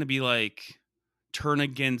Meredith is going to be like turn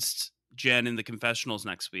against Jen in the confessionals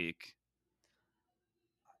next week?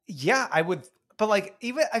 Yeah, I would. But like,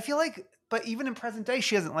 even in present day,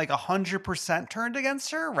 she hasn't like 100% turned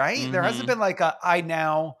against her, right? Mm-hmm. There hasn't been like I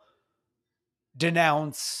now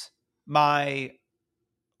denounce my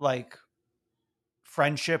like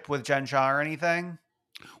friendship with Jen Shah or anything.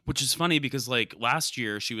 Which is funny because like last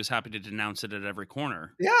year she was happy to denounce it at every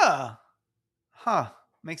corner. Yeah. Huh.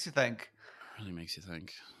 Makes you think. Really makes you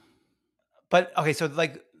think. But okay, so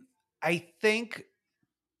like I think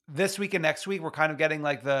this week and next week we're kind of getting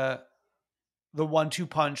like the 1-2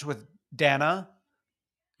 punch with Dana,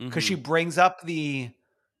 because she brings up the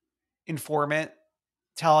informant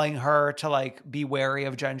telling her to like be wary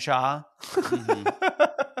of Jen Shah.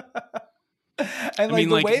 And like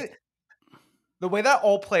the way that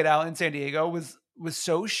all played out in San Diego was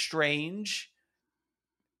so strange,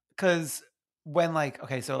 because when like,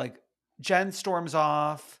 okay, so like Jen storms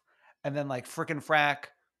off and then like frickin' frack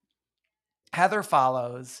Heather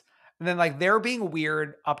follows. And then like they're being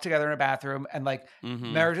weird up together in a bathroom, and like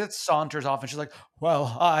Meredith saunters off and she's like,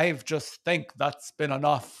 well, I just think that's been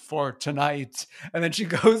enough for tonight. And then she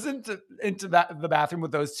goes into the bathroom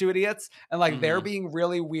with those two idiots, and like they're being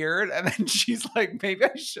really weird. And then she's like, maybe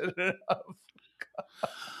I shouldn't have.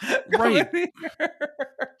 Right.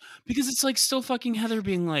 Because it's like still fucking Heather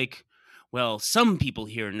being like, well, some people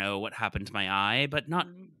here know what happened to my eye, but not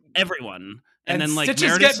everyone. And then like stitches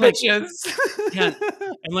Meredith's get like, bitches. yeah,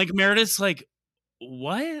 and like Meredith's like,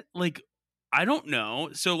 what? Like, I don't know.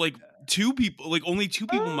 So like only two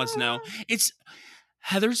people must know. It's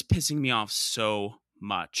Heather's pissing me off so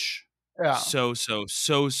much. Yeah. So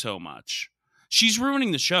much. She's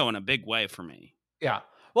ruining the show in a big way for me. Yeah.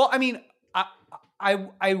 Well, I mean,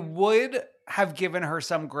 I would have given her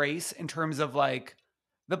some grace in terms of like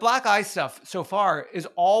the black eye stuff so far is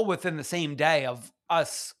all within the same day of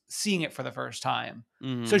us seeing it for the first time.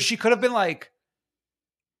 So she could have been like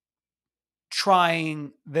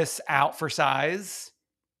trying this out for size,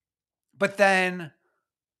 but then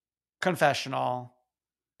confessional,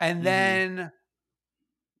 and then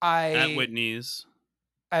at Whitney's,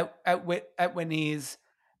 at Whitney's,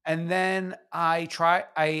 and then I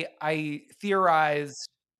theorized,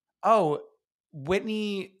 oh,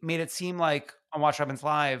 Whitney made it seem like on Watch What Happens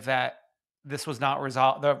Live that this was not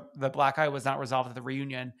resolved. The black eye was not resolved at the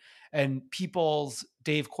reunion, and people's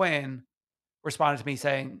Dave Quinn responded to me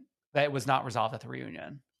saying that it was not resolved at the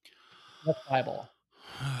reunion. That's Bible.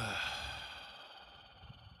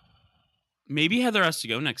 Maybe Heather has to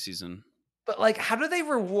go next season. But like, how do they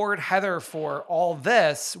reward Heather for all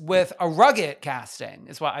this with a Rugged casting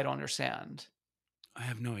is what I don't understand. I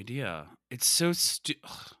have no idea. It's so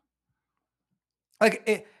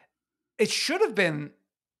like it should have been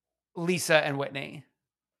Lisa and Whitney.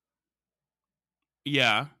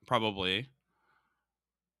 Yeah, probably.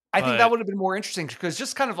 I think that would have been more interesting because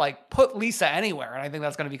just kind of like put Lisa anywhere. And I think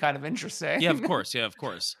that's going to be kind of interesting. Yeah, of course.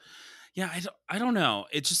 Yeah, I don't know.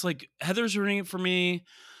 It's just like Heather's ruining it for me.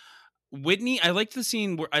 Whitney, I like the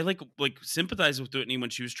scene where I like sympathize with Whitney when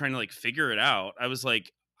she was trying to like figure it out. I was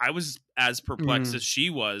as perplexed as she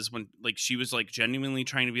was when like she was like genuinely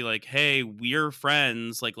trying to be like, hey, we're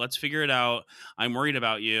friends. Like, let's figure it out. I'm worried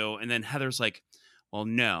about you. And then Heather's like, well,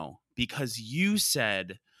 no, because you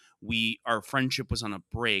said our friendship was on a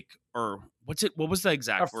break, or what was the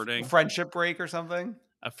exact wording? Friendship break or something?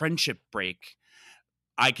 A friendship break.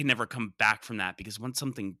 I can never come back from that because once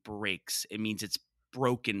something breaks, it means it's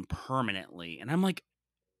broken permanently. And I'm like,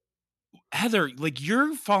 Heather, like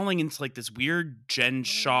you're falling into like this weird Jen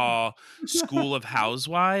Shaw school of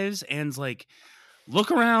housewives, and like,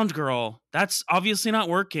 look around, girl. That's obviously not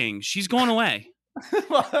working. She's going away.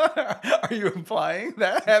 Are you implying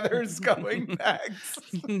that Heather's going next?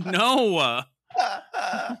 No.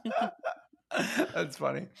 That's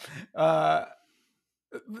funny. No,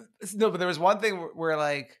 but there was one thing where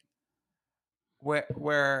like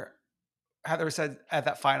where Heather said at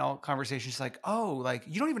that final conversation, she's like, oh, like,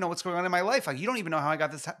 you don't even know what's going on in my life. Like, you don't even know how I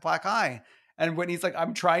got this black eye. And Whitney's like,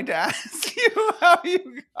 I'm trying to ask you how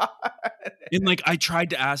you got it. And like, I tried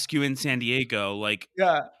to ask you in San Diego, like,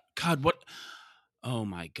 yeah. God, what? Oh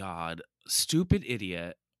my God. Stupid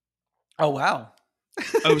idiot. Oh, wow.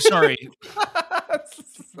 Oh, sorry.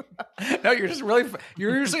 No, you're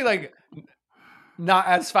usually like not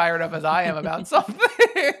as fired up as I am about something.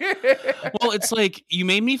 Well, it's like you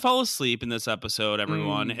made me fall asleep in this episode,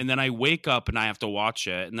 everyone. And then I wake up and I have to watch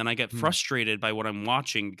it. And then I get frustrated by what I'm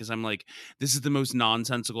watching because I'm like, this is the most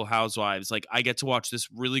nonsensical Housewives. Like, I get to watch this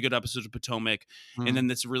really good episode of Potomac and then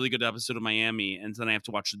this really good episode of Miami. And then I have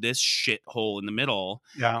to watch this shithole in the middle.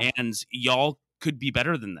 Yeah. And y'all could be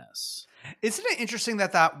better than this. Isn't it interesting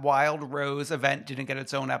that Wild Rose event didn't get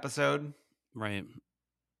its own episode? Right.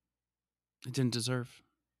 It didn't deserve.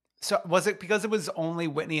 So was it because it was only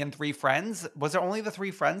Whitney and 3 friends? Was there only the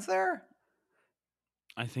 3 friends there?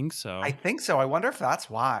 I think so. I wonder if that's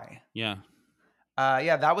why. Yeah.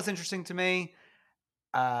 Yeah, that was interesting to me.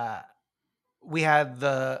 We had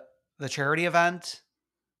the charity event.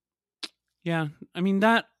 Yeah. I mean,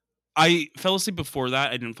 I fell asleep before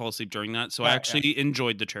that. I didn't fall asleep during that. So I actually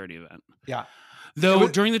enjoyed the charity event. Yeah. Though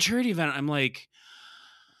during the charity event, I'm like,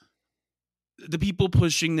 the people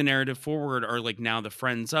pushing the narrative forward are like now the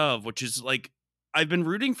friends of, which is like, I've been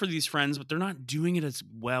rooting for these friends, but they're not doing it as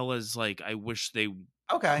well as like I wish they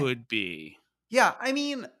could be. Yeah. I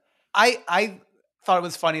mean, I thought it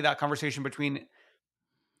was funny, that conversation between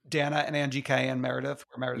Dana and Angie K and Meredith,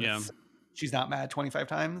 where Meredith, she's not mad 25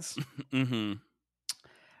 times. Mm-hmm.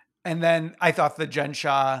 And then I thought the Jen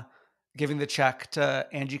Shaw giving the check to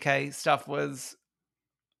Angie K stuff was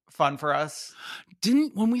fun for us.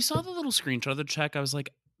 When we saw the little screenshot of the check, I was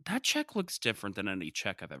like, that check looks different than any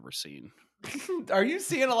check I've ever seen. Are you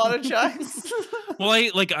seeing a lot of checks? Well,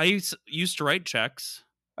 I used to write checks.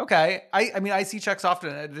 Okay. I mean, I see checks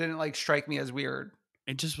often. It didn't like strike me as weird.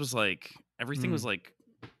 It just was like, everything was like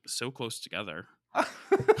so close together.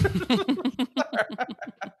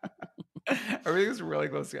 Everything's really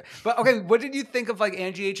close together. But okay, what did you think of like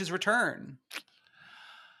Angie H's return?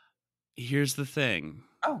 Here's the thing.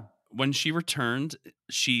 Oh. When she returned,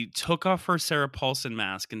 she took off her Sarah Paulson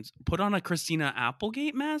mask and put on a Christina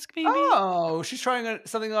Applegate mask, maybe? Oh, she's trying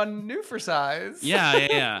something on new for size.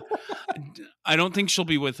 Yeah. I don't think she'll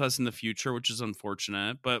be with us in the future, which is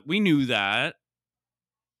unfortunate, but we knew that.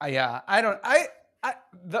 Yeah.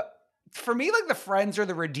 For me, like, the friends are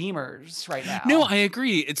the redeemers right now. No, I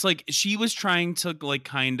agree. It's like she was trying to like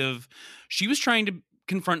she was trying to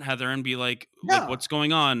confront Heather and be like what's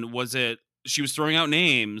going on? She was throwing out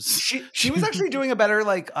names. She was actually doing a better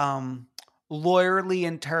like lawyerly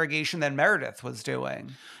interrogation than Meredith was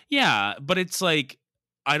doing. Yeah, but it's like,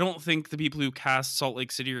 I don't think the people who cast Salt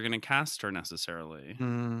Lake City are going to cast her necessarily.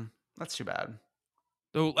 That's too bad.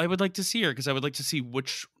 Though I would like to see her because I would like to see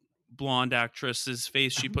which blonde actress's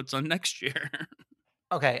face she puts on next year.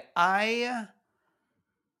 Okay, I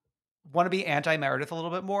want to be anti-Meredith a little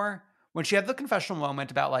bit more. When she had the confessional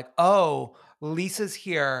moment about like, oh, Lisa's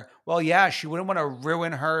here. Well, yeah, she wouldn't want to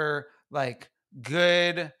ruin her like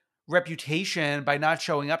good reputation by not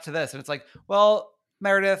showing up to this. And it's like, well,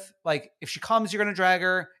 Meredith, like if she comes, you're going to drag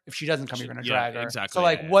her. If she doesn't come, you're going to drag her. Exactly. So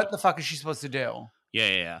like, what the fuck is she supposed to do?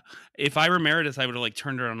 Yeah. If I were Meredith, I would have like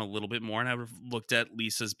turned around a little bit more and I would have looked at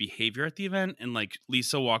Lisa's behavior at the event. And like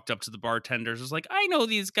Lisa walked up to the bartenders, was like, I know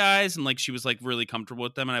these guys. And like, she was like really comfortable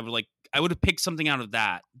with them. And I would have picked something out of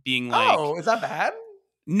that being like, oh, is that bad?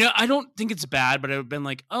 No, I don't think it's bad, but I would have been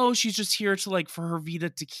like, oh, she's just here to like for her Vita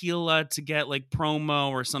Tequila to get like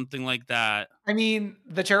promo or something like that. I mean,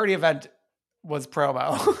 the charity event was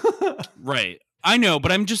promo. Right. I know,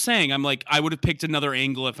 but I'm just saying, I'm like, I would have picked another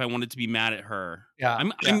angle if I wanted to be mad at her. Yeah.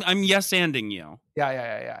 I'm yes-anding you. Yeah.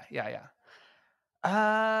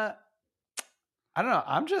 I don't know.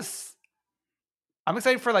 I'm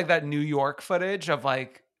excited for like that New York footage of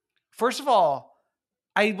like, first of all,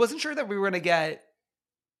 I wasn't sure that we were going to get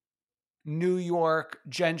New York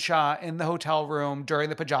Jen Shah in the hotel room during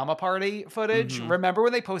the pajama party footage. Mm-hmm. Remember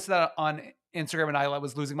when they posted that on Instagram and I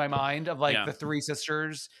was losing my mind of like the three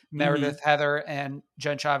sisters, Meredith, Heather, and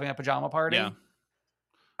Jen Shah having a pajama party.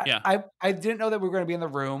 Yeah. I didn't know that we were going to be in the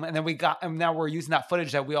room. And then now we're using that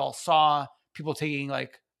footage that we all saw people taking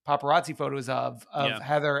like paparazzi photos of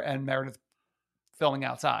Heather and Meredith filming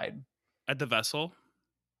outside. At the Vessel?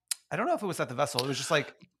 I don't know if it was at the Vessel. It was just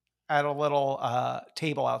like at a little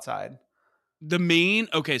table outside. So there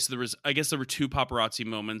were two paparazzi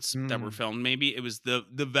moments that were filmed. Maybe it was the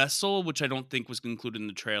Vessel, which I don't think was included in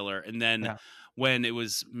the trailer. And then when it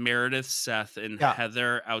was Meredith, Seth, and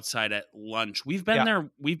Heather outside at lunch, we've been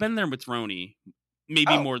there. We've been there with Roni,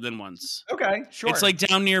 maybe more than once. Okay, sure. It's like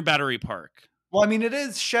down near Battery Park. Well, I mean, it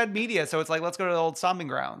is Shed Media, so it's like, let's go to the old stomping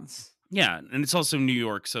grounds. Yeah, and it's also New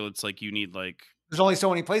York, so it's like you need like... There's only so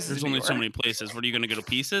many places. There's only so many places. What are you going to go to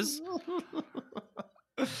Pieces?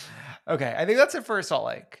 Okay, I think that's it for Salt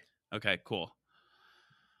Lake. Okay, cool.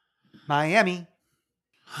 Miami.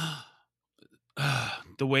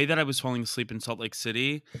 The way that I was falling asleep in Salt Lake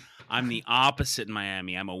City, I'm the opposite in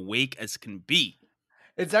Miami. I'm awake as can be.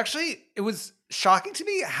 It was shocking to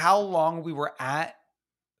me how long we were at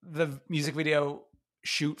the music video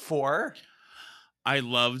shoot for. I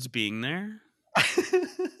loved being there.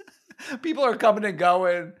 People are coming and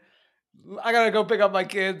going. I gotta go pick up my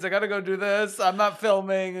kids. I gotta go do this. I'm not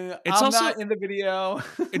filming. I'm not in the video.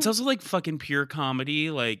 It's also like fucking pure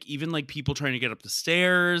comedy. Like even like people trying to get up the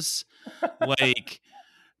stairs. Like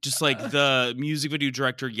just like the music video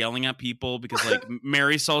director yelling at people because like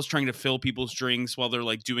Marysol's trying to fill people's drinks while they're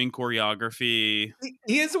like doing choreography.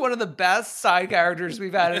 He is one of the best side characters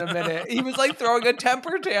we've had in a minute. He was like throwing a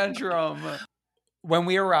temper tantrum. When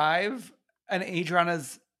we arrive and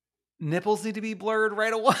Adriana's nipples need to be blurred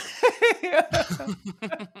right away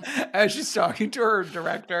as she's talking to her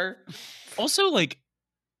director. Also, like,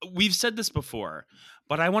 we've said this before,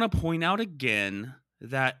 but I want to point out again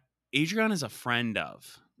that Adriana is a friend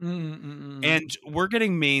of. And we're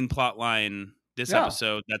getting main plot line this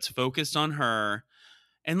episode that's focused on her.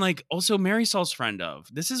 And like also Marysol's friend of.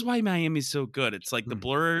 This is why Miami's so good. It's like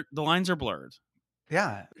the lines are blurred.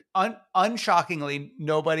 Yeah. Unshockingly,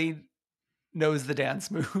 nobody knows the dance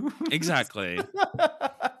move. Exactly.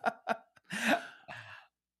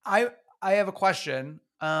 I have a question.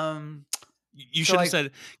 You should have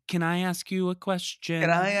said, "Can I ask you a question?" Can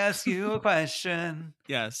I ask you a question?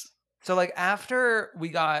 Yes. So like after we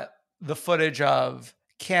got the footage of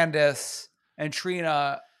Candace and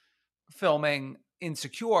Trina filming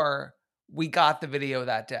Insecure, we got the video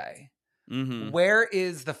that day. Mm-hmm. Where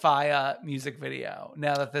is the Faya music video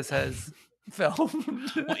now that this has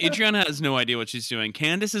filmed? Well, Adriana has no idea what she's doing.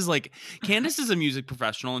 Candace is a music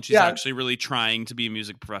professional and she's actually really trying to be a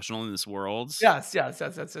music professional in this world. Yes.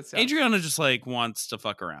 Adriana just like wants to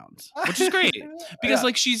fuck around, which is great because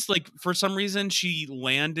like she's like for some reason she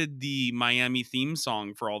landed the Miami theme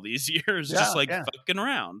song for all these years, just like fucking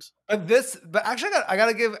around. But actually I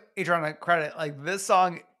gotta give Adriana credit. Like this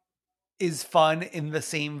song is fun in the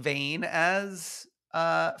same vein as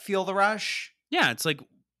Feel the Rush. Yeah, it's like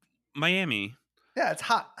Miami. Yeah, it's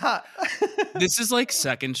hot. This is like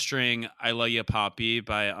second string I Love Ya Poppy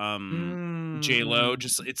by J-Lo.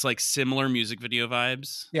 Just it's like similar music video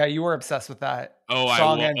vibes. Yeah, you were obsessed with that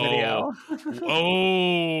song and video.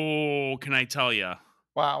 Oh, can I tell you?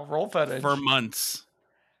 Wow, roll footage. For months.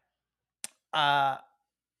 The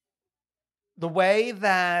way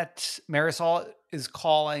that Marysol is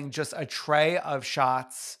calling just a tray of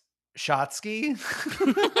shots Shotsky.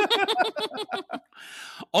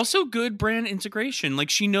 Also good brand integration. Like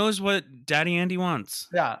she knows what Daddy Andy wants.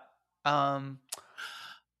 Yeah.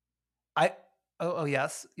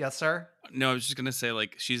 Yes, sir. No, I was just gonna say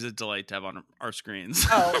like she's a delight to have on our screens.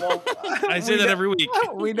 Oh well, I say that every week.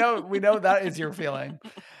 We know that is your feeling.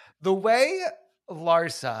 The way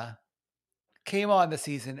Larsa came on the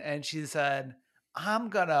season and she said, "I'm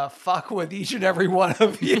gonna fuck with each and every one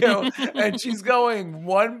of you," and she's going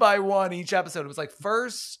one by one each episode. It was like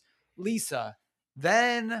first Lisa,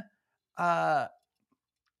 then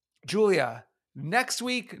Julia, next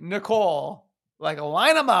week Nicole. Like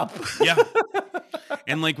line them up. Yeah.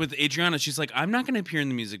 And like with Adriana, she's like, I'm not going to appear in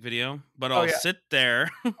the music video, but I'll sit there.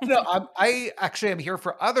 No, I actually am here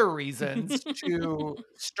for other reasons to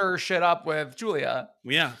stir shit up with Julia.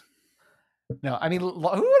 Yeah. No, I mean, who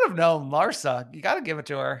would have known Larsa? You got to give it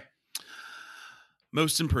to her.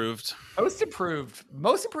 Most improved. Most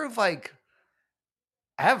improved like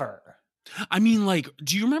ever. I mean, like,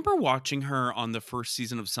 do you remember watching her on the first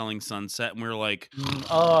season of Selling Sunset? And we were like,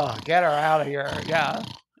 oh, get her out of here. Yeah.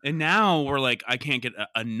 And now we're like, I can't get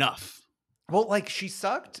enough. Well, like she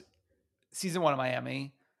sucked season 1 of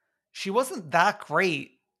Miami. She wasn't that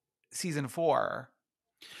great season 4.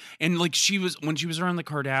 And like when she was around the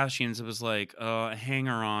Kardashians, it was like a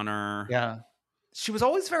hanger on her. Yeah. She was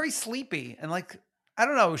always very sleepy. And like, I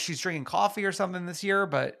don't know, she's drinking coffee or something this year,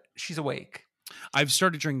 but she's awake. I've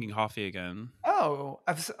started drinking coffee again. Oh,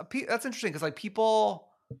 that's interesting because like people,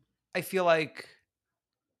 I feel like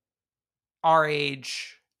our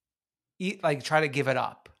age, try to give it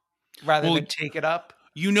up rather than take it up.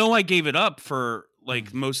 You know, I gave it up for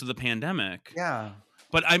like most of the pandemic. Yeah,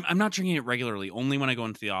 but I'm not drinking it regularly. Only when I go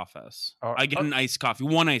into the office. I get an iced coffee,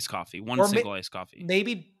 one iced coffee, one single iced coffee.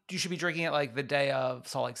 Maybe you should be drinking it like the day of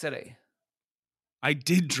Salt Lake City. I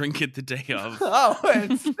did drink it the day of.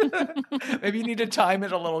 Maybe you need to time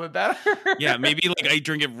it a little bit better. Yeah, maybe like I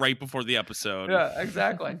drink it right before the episode. Yeah,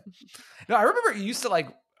 exactly. No, I remember you used to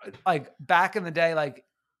like back in the day, like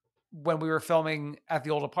when we were filming at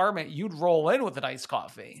the old apartment, you'd roll in with an iced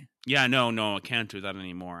coffee. Yeah, no, I can't do that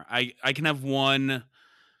anymore. I can have one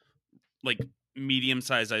like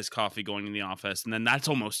medium-sized iced coffee going in the office, and then that's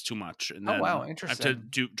almost too much. And then wow, interesting. I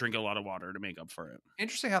have to drink a lot of water to make up for it.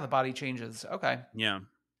 Interesting how the body changes. Okay. Yeah.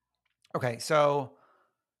 Okay, so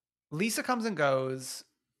Lisa comes and goes,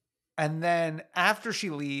 and then after she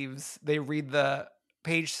leaves, they read the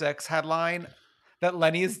page 6 headline that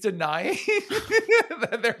Lenny is denying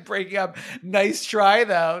that they're breaking up. Nice try,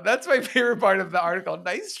 though. That's my favorite part of the article.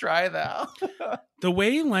 Nice try, though. The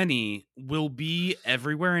way Lenny will be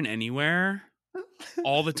everywhere and anywhere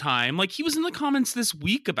all the time. Like he was in the comments this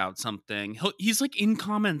week about something. He's like in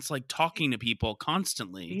comments, like talking to people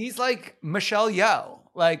constantly. He's like Michelle Yeoh,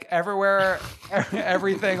 like everywhere,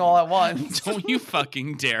 everything all at once. Don't you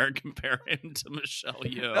fucking dare compare him to Michelle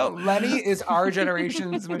Yeoh. No, Lenny is our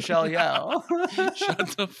generation's Michelle Yeoh.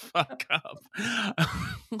 Shut the fuck up.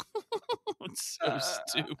 It's so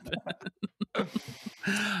stupid.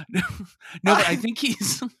 No, but I think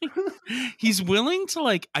he's willing to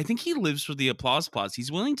like. I think he lives for the applause.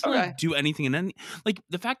 He's willing to like do anything, and then like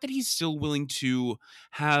the fact that he's still willing to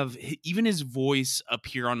have even his voice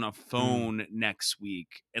appear on a phone next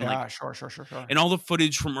week, and sure, and all the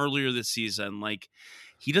footage from earlier this season, like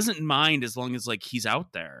he doesn't mind as long as like he's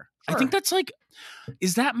out there. Sure. I think that's like,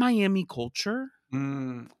 is that Miami culture?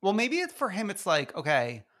 Well, maybe it's for him. It's like,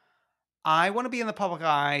 okay, I want to be in the public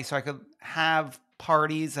eye so I could have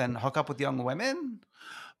parties and hook up with young women.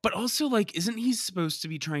 But also, like, isn't he supposed to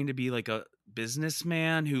be trying to be like a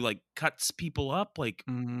businessman who like cuts people up? Like,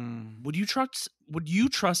 would you trust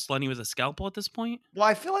Lenny with a scalpel at this point? Well,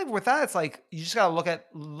 I feel like with that, it's like you just gotta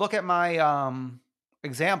look at my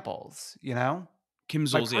examples. You know, Kim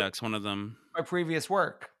Zolciak's one of them. My previous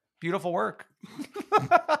work, beautiful work.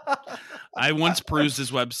 I once perused his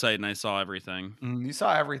website and I saw everything. You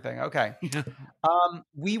saw everything. Okay. Yeah.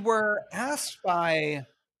 We were asked by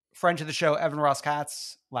friend of the show, Evan Ross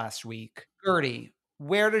Katz, last week, Guerdy,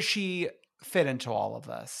 where does she fit into all of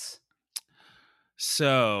this?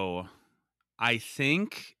 So I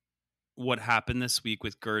think what happened this week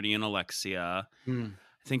with Guerdy and Alexia, I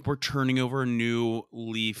think we're turning over a new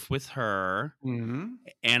leaf with her. Mm-hmm.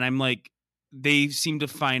 And I'm like, they seem to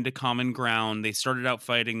find a common ground. They started out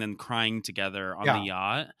fighting, then crying together on the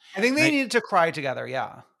yacht. I think they needed to cry together.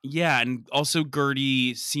 Yeah. Yeah. And also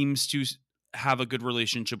Guerdy seems to have a good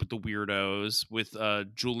relationship with the weirdos, with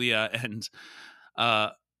Julia and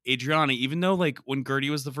Adriana, even though like when Guerdy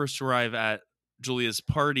was the first to arrive at Julia's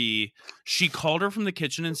party, she called her from the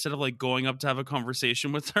kitchen instead of like going up to have a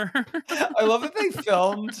conversation with her. I love that they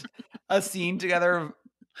filmed a scene together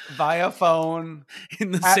via phone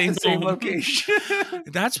in the same location.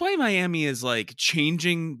 That's why Miami is like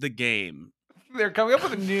changing the game They're coming up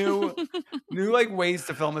with new like ways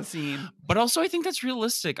to film a scene. But also, I think that's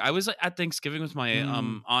realistic. I was at Thanksgiving with my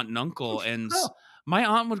aunt and uncle, and my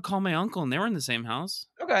aunt would call my uncle, and they were in the same house.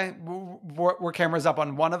 Okay, were cameras up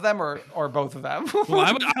on one of them or both of them? Well,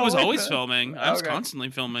 I was always filming. I was constantly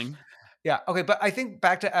filming. Yeah. Okay, but I think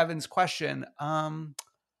back to Evan's question.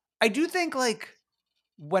 I do think like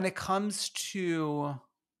when it comes to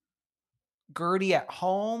Gertie at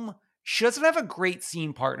home, she doesn't have a great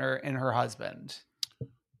scene partner in her husband.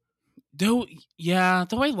 Though I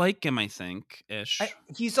like him, I think, ish.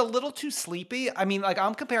 He's a little too sleepy. I mean, like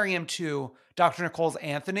I'm comparing him to Dr. Nicole's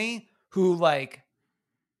Anthony, who like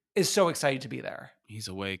is so excited to be there. He's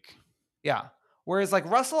awake. Yeah. Whereas like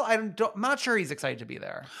Russell, I'm not sure he's excited to be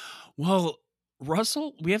there. Well,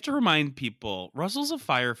 Russell, we have to remind people, Russell's a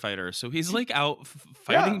firefighter, so he's like out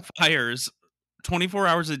fighting fires 24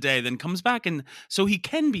 hours a day, then comes back, and so he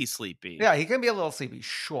can be sleepy. Yeah, he can be a little sleepy,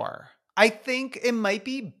 sure. I think it might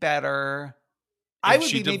be better if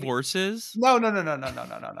she divorces. No.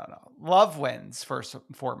 Love wins first and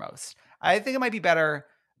foremost. I think it might be better.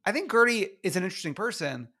 I think Gertie is an interesting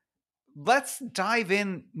person. Let's dive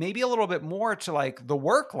in maybe a little bit more to like the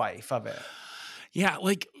work life of it. Yeah,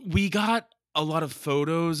 like we got a lot of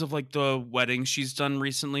photos of like the wedding she's done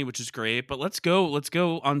recently, which is great. But let's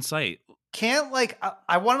go on site. Can't like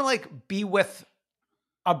I want to like be with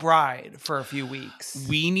a bride for a few weeks.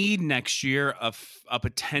 We need next year a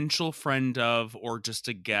potential friend of or just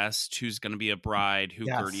a guest who's going to be a bride who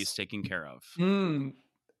Gertie's taking care of.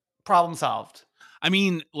 Problem solved. I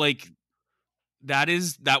mean, like that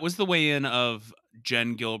was the weigh-in of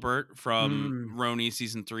Jen Gilbert from Roni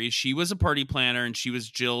season 3. She was a party planner and she was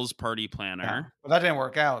Jill's party planner. Yeah. Well, that didn't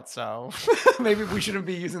work out, so maybe we shouldn't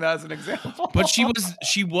be using that as an example. But she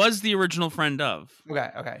was the original friend of.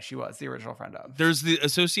 Okay, she was the original friend of. There's the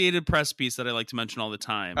Associated Press piece that I like to mention all the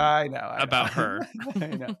time. I know. About her. I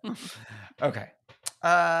know. Okay.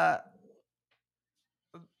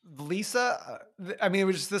 Lisa, I mean,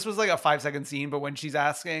 this was like a 5-second scene, but when she's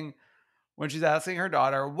asking her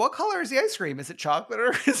daughter, what color is the ice cream? Is it chocolate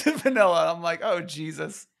or is it vanilla? I'm like, oh,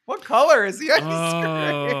 Jesus. What color is the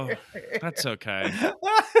ice cream? That's okay.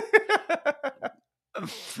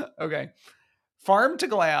 Okay. Farm to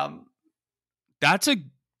glam.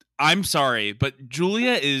 I'm sorry, but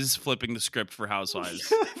Julia is flipping the script for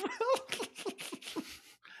Housewives.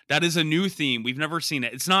 That is a new theme. We've never seen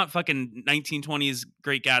it. It's not fucking 1920s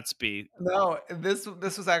Great Gatsby. No, this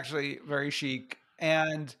was actually very chic.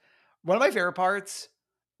 And one of my favorite parts,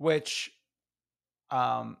 which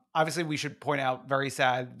obviously we should point out, very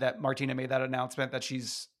sad that Martina made that announcement that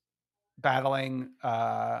she's battling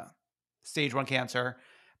stage 1 cancer.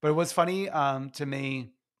 But it was funny to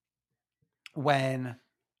me when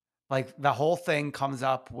like the whole thing comes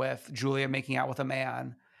up with Julia making out with a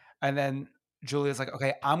man, and then Julia's like,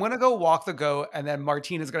 okay, I'm going to go walk the goat, and then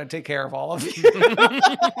Martina's going to take care of all of you.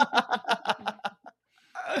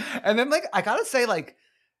 And then like, I got to say, like,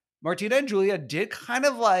 Martina and Julia did kind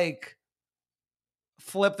of like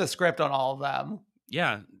flip the script on all of them.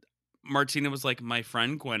 Yeah. Martina was like, my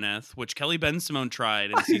friend Gwyneth, which Kelly Ben-Simone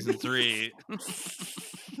tried in season 3.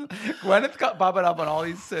 Gwyneth got popping up on all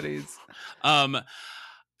these cities. The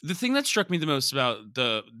thing that struck me the most about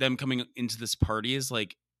them coming into this party is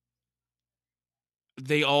like,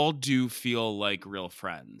 they all do feel like real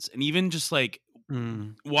friends. And even just like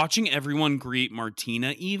watching everyone greet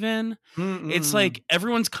Martina, even it's like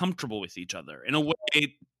everyone's comfortable with each other in a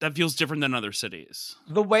way that feels different than other cities.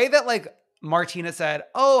 The way that like Martina said,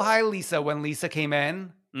 "Oh, hi, Lisa," when Lisa came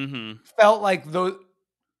in, felt like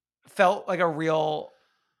a real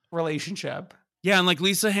relationship. Yeah, and like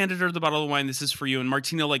Lisa handed her the bottle of wine. This is for you. And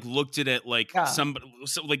Martina like looked at it like somebody,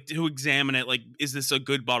 like to examine it. Like, is this a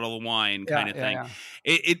good bottle of wine? Kind of thing. Yeah.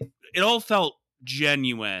 It all felt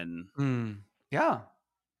genuine. Yeah,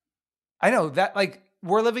 I know that. Like,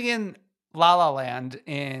 we're living in La La Land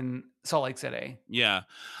in Salt Lake City. Yeah,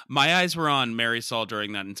 my eyes were on Marisol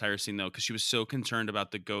during that entire scene though, because she was so concerned about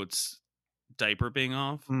the goat's diaper being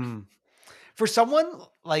off. For someone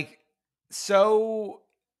like so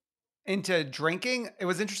into drinking, it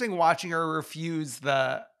was interesting watching her refuse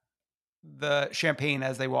the champagne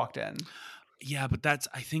as they walked in. Yeah, but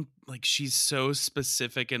I think like she's so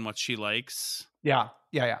specific in what she likes. Yeah.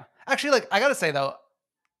 Actually, like I gotta say though,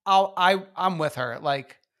 I'm with her.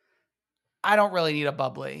 Like, I don't really need a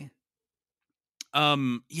bubbly.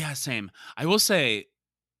 Yeah, same. I will say,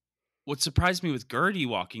 what surprised me with Gertie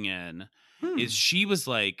walking in is she was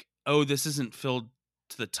like, "Oh, this isn't filled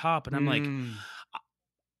to the top," and I'm like,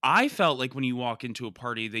 I felt like when you walk into a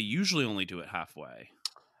party, they usually only do it halfway.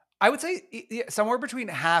 I would say somewhere between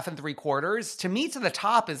half and 3/4. To me, to the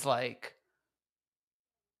top is like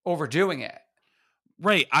overdoing it.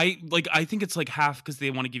 Right. I think it's like half because they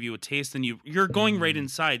want to give you a taste, and you're going right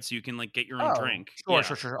inside so you can like get your own drink.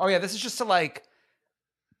 Sure. Oh yeah, this is just to like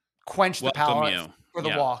quench the palate for the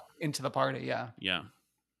walk into the party. Yeah. Yeah.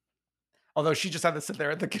 Although she just had to sit there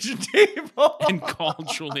at the kitchen table and call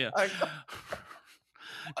Julia.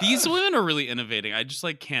 These women are really innovating. I just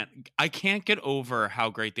like I can't get over how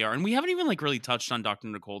great they are. And we haven't even like really touched on Dr.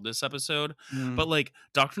 Nicole this episode, but like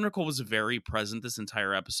Dr. Nicole was very present this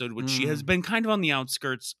entire episode, which she has been kind of on the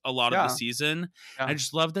outskirts a lot of the season. Yeah. I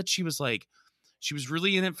just love that she was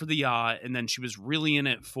really in it for the yacht, and then she was really in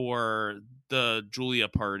it for the Julia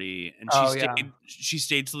party. And she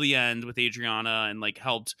stayed till the end with Adriana and like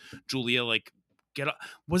helped Julia like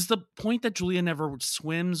was the point that Julia never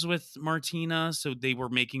swims with Martina, so they were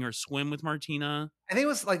making her swim with Martina? I think it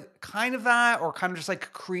was like kind of that, or kind of just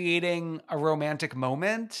like creating a romantic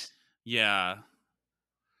moment. Yeah.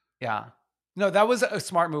 No, that was a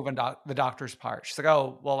smart move on the doctor's part. She's like,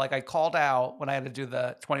 oh, well, like I called out when I had to do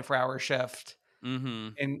the 24-hour shift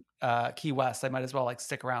in Key West. I might as well like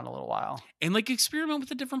stick around a little while and like experiment with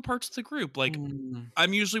the different parts of the group. Like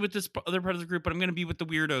I'm usually with this other part of the group, but I'm going to be with the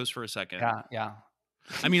weirdos for a second. Yeah.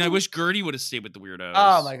 I mean, I wish Gertie would have stayed with the weirdos.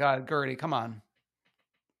 Oh my God, Gertie, come on.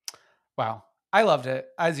 Wow. I loved it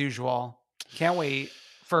as usual. Can't wait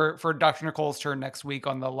for Dr. Nicole's turn next week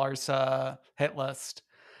on the Larsa hit list.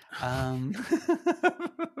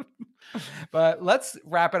 But let's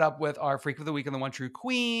wrap it up with our freak of the week and the one true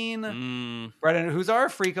queen. Brendan, who's our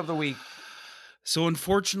freak of the week? So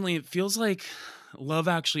unfortunately, it feels like love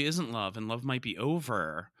actually isn't love, and love might be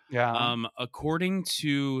over. Yeah. According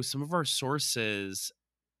to some of our sources,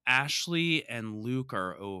 Ashley and Luke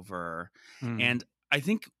are over. And I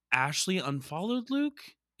think Ashley unfollowed Luke,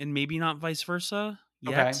 and maybe not vice versa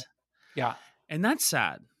yet. Okay. Yeah. And that's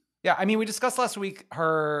sad. Yeah, I mean, we discussed last week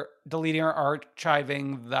her deleting or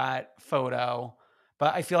archiving that photo,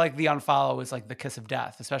 but I feel like the unfollow is like the kiss of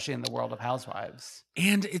death, especially in the world of Housewives.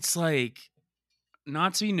 And it's like,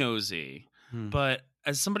 not to be nosy, but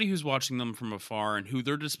as somebody who's watching them from afar and who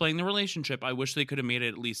they're displaying the relationship, I wish they could have made it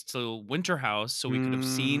at least to Winter House so we could have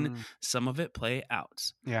seen some of it play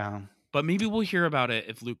out. Yeah. But maybe we'll hear about it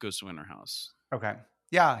if Luke goes to Winter House. Okay.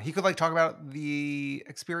 Yeah, he could like talk about the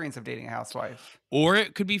experience of dating a housewife. Or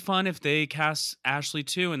it could be fun if they cast Ashley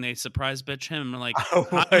too and they surprise bitch him like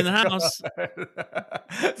hot in the house.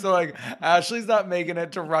 So like Ashley's not making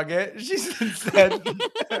it to Rugged. She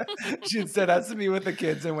instead has to be with the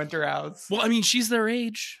kids in Winter House. Well, I mean, she's their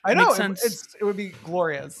age. I know. It would be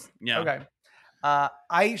glorious. Yeah. Okay.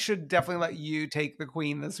 I should definitely let you take the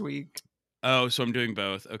queen this week. Oh, so I'm doing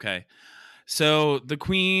both. Okay. So the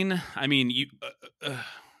queen, I mean,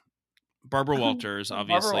 Barbara Walters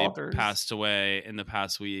obviously passed away in the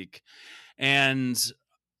past week, and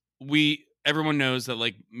everyone knows that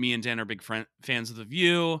like me and Dan are big fans of The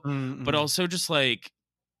View, but also just like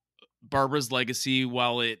Barbara's legacy,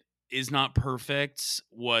 while it is not perfect,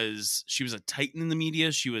 she was a titan in the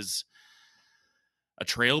media. She was a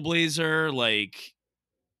trailblazer. Like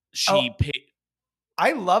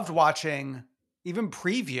I loved watching even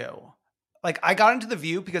Preview. Like I got into The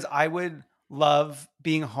View because I would love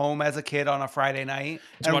being home as a kid on a Friday night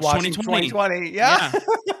and watching 2020. Yeah.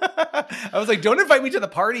 I was like, don't invite me to the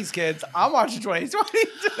parties, kids. I'm watching 2020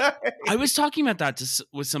 today. I was talking about that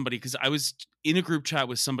with somebody because I was in a group chat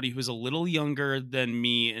with somebody who was a little younger than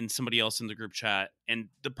me and somebody else in the group chat. And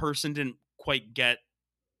the person didn't quite get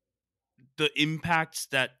the impact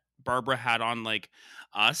that Barbara had on like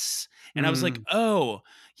us. And I was like, oh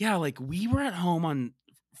yeah, like we were at home on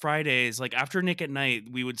Fridays, like after Nick at Night,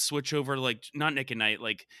 we would switch over to like not Nick at Night,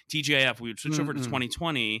 like TGIF. We would switch over to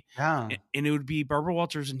 2020, and it would be Barbara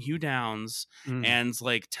Walters and Hugh Downs, and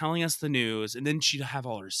like telling us the news. And then she'd have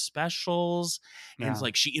all her specials, and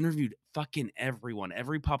like she interviewed fucking everyone,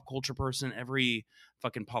 every pop culture person, every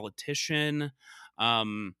fucking politician.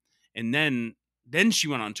 And then she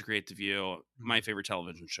went on to create The View, my favorite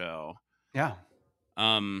television show. Yeah.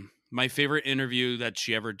 My favorite interview that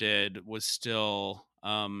she ever did was still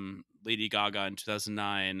Lady Gaga in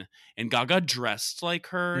 2009, and Gaga dressed like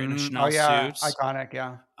her in a Chanel suit. Iconic,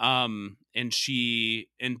 yeah.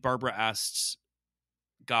 And Barbara asked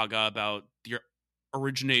Gaga about the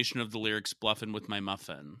origination of the lyrics "Bluffin' with my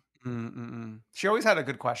muffin." She always had a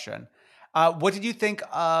good question. What did you think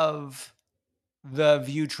of the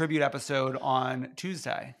View tribute episode on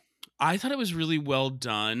Tuesday? I thought it was really well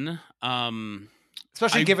done.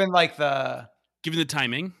 Especially given the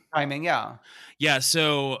timing. Yeah.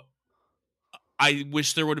 So I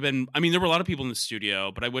wish there would have been, I mean, there were a lot of people in the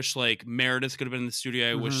studio, but I wish like Meredith could have been in the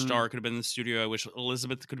studio. I wish Star could have been in the studio. I wish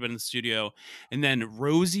Elizabeth could have been in the studio. And then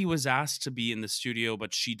Rosie was asked to be in the studio,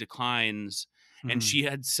 but she declines. And she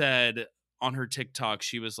had said on her TikTok,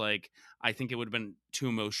 she was like, I think it would have been too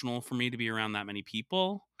emotional for me to be around that many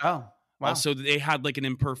people. Oh, wow. Also, they had like an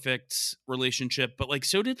imperfect relationship, but like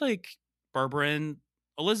so did like Barbara and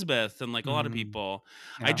Elizabeth and like a lot of people.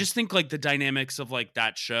 Yeah. I just think like the dynamics of like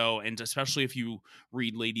that show, and especially if you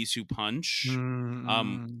read Ladies Who Punch,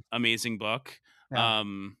 amazing book. Yeah.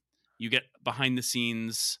 You get behind the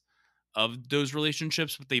scenes of those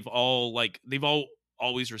relationships, but they've all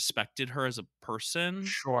always respected her as a person.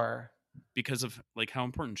 Sure. Because of like how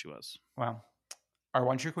important she was. Wow. Our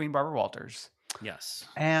one true queen, Barbara Walters. Yes.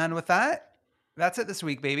 And with that, that's it this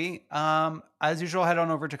week, baby. As usual, head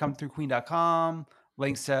on over to comethroughqueen.com.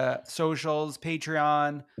 Links to socials,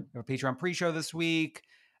 Patreon. We have a Patreon pre-show this week.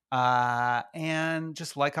 And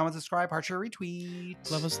just like, comment, subscribe, heart share, retweet.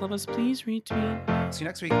 Love us, please retweet. See you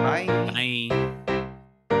next week. Bye. Bye.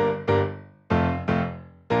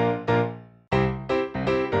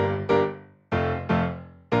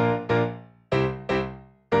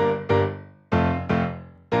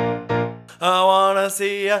 I wanna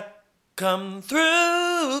see ya come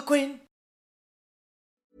through, queen.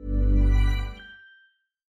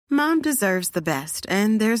 Mom deserves the best,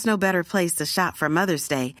 and there's no better place to shop for Mother's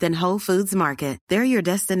Day than Whole Foods Market. They're your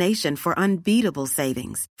destination for unbeatable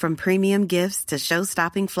savings, from premium gifts to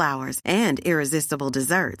show-stopping flowers and irresistible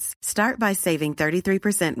desserts. Start by saving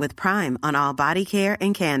 33% with Prime on all body care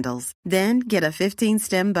and candles. Then get a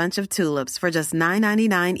 15-stem bunch of tulips for just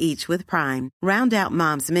 $9.99 each with Prime. Round out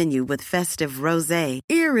Mom's menu with festive rosé,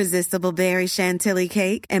 irresistible berry chantilly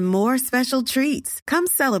cake, and more special treats. Come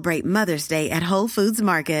celebrate Mother's Day at Whole Foods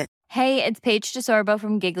Market. Hey, it's Paige DeSorbo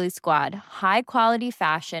from Giggly Squad. High quality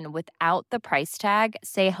fashion without the price tag.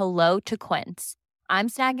 Say hello to Quince. I'm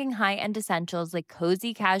snagging high-end essentials like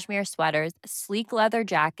cozy cashmere sweaters, sleek leather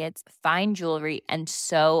jackets, fine jewelry, and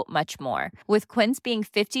so much more. With Quince being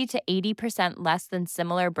 50 to 80% less than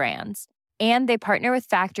similar brands. And they partner with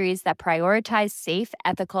factories that prioritize safe,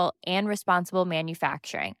 ethical, and responsible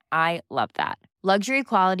manufacturing. I love that. Luxury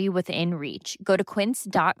quality within reach. Go to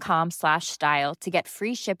quince.com/style to get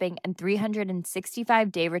free shipping and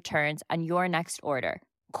 365-day returns on your next order.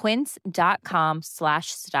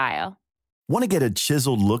 Quince.com/style. Want to get a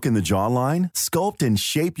chiseled look in the jawline? Sculpt and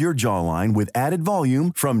shape your jawline with added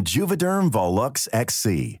volume from Juvederm Volux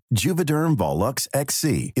XC. Juvederm Volux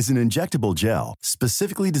XC is an injectable gel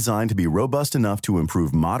specifically designed to be robust enough to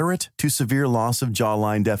improve moderate to severe loss of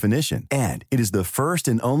jawline definition. And it is the first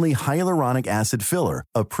and only hyaluronic acid filler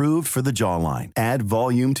approved for the jawline. Add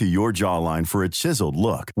volume to your jawline for a chiseled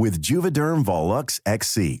look with Juvederm Volux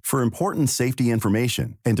XC. For important safety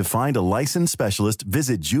information and to find a licensed specialist,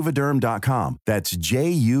 visit Juvederm.com. That's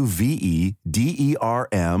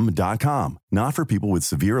Juvederm.com. Not for people with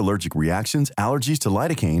severe allergic reactions, allergies to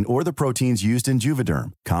lidocaine, or the proteins used in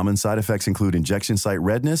Juvederm. Common side effects include injection site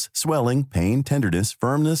redness, swelling, pain, tenderness,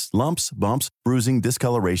 firmness, lumps, bumps, bruising,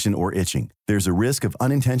 discoloration, or itching. There's a risk of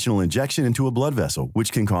unintentional injection into a blood vessel,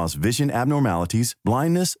 which can cause vision abnormalities,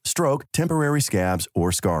 blindness, stroke, temporary scabs,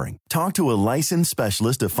 or scarring. Talk to a licensed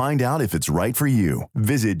specialist to find out if it's right for you.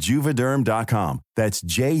 Visit Juvederm.com. That's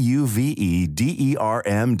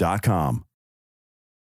Juvederm.com.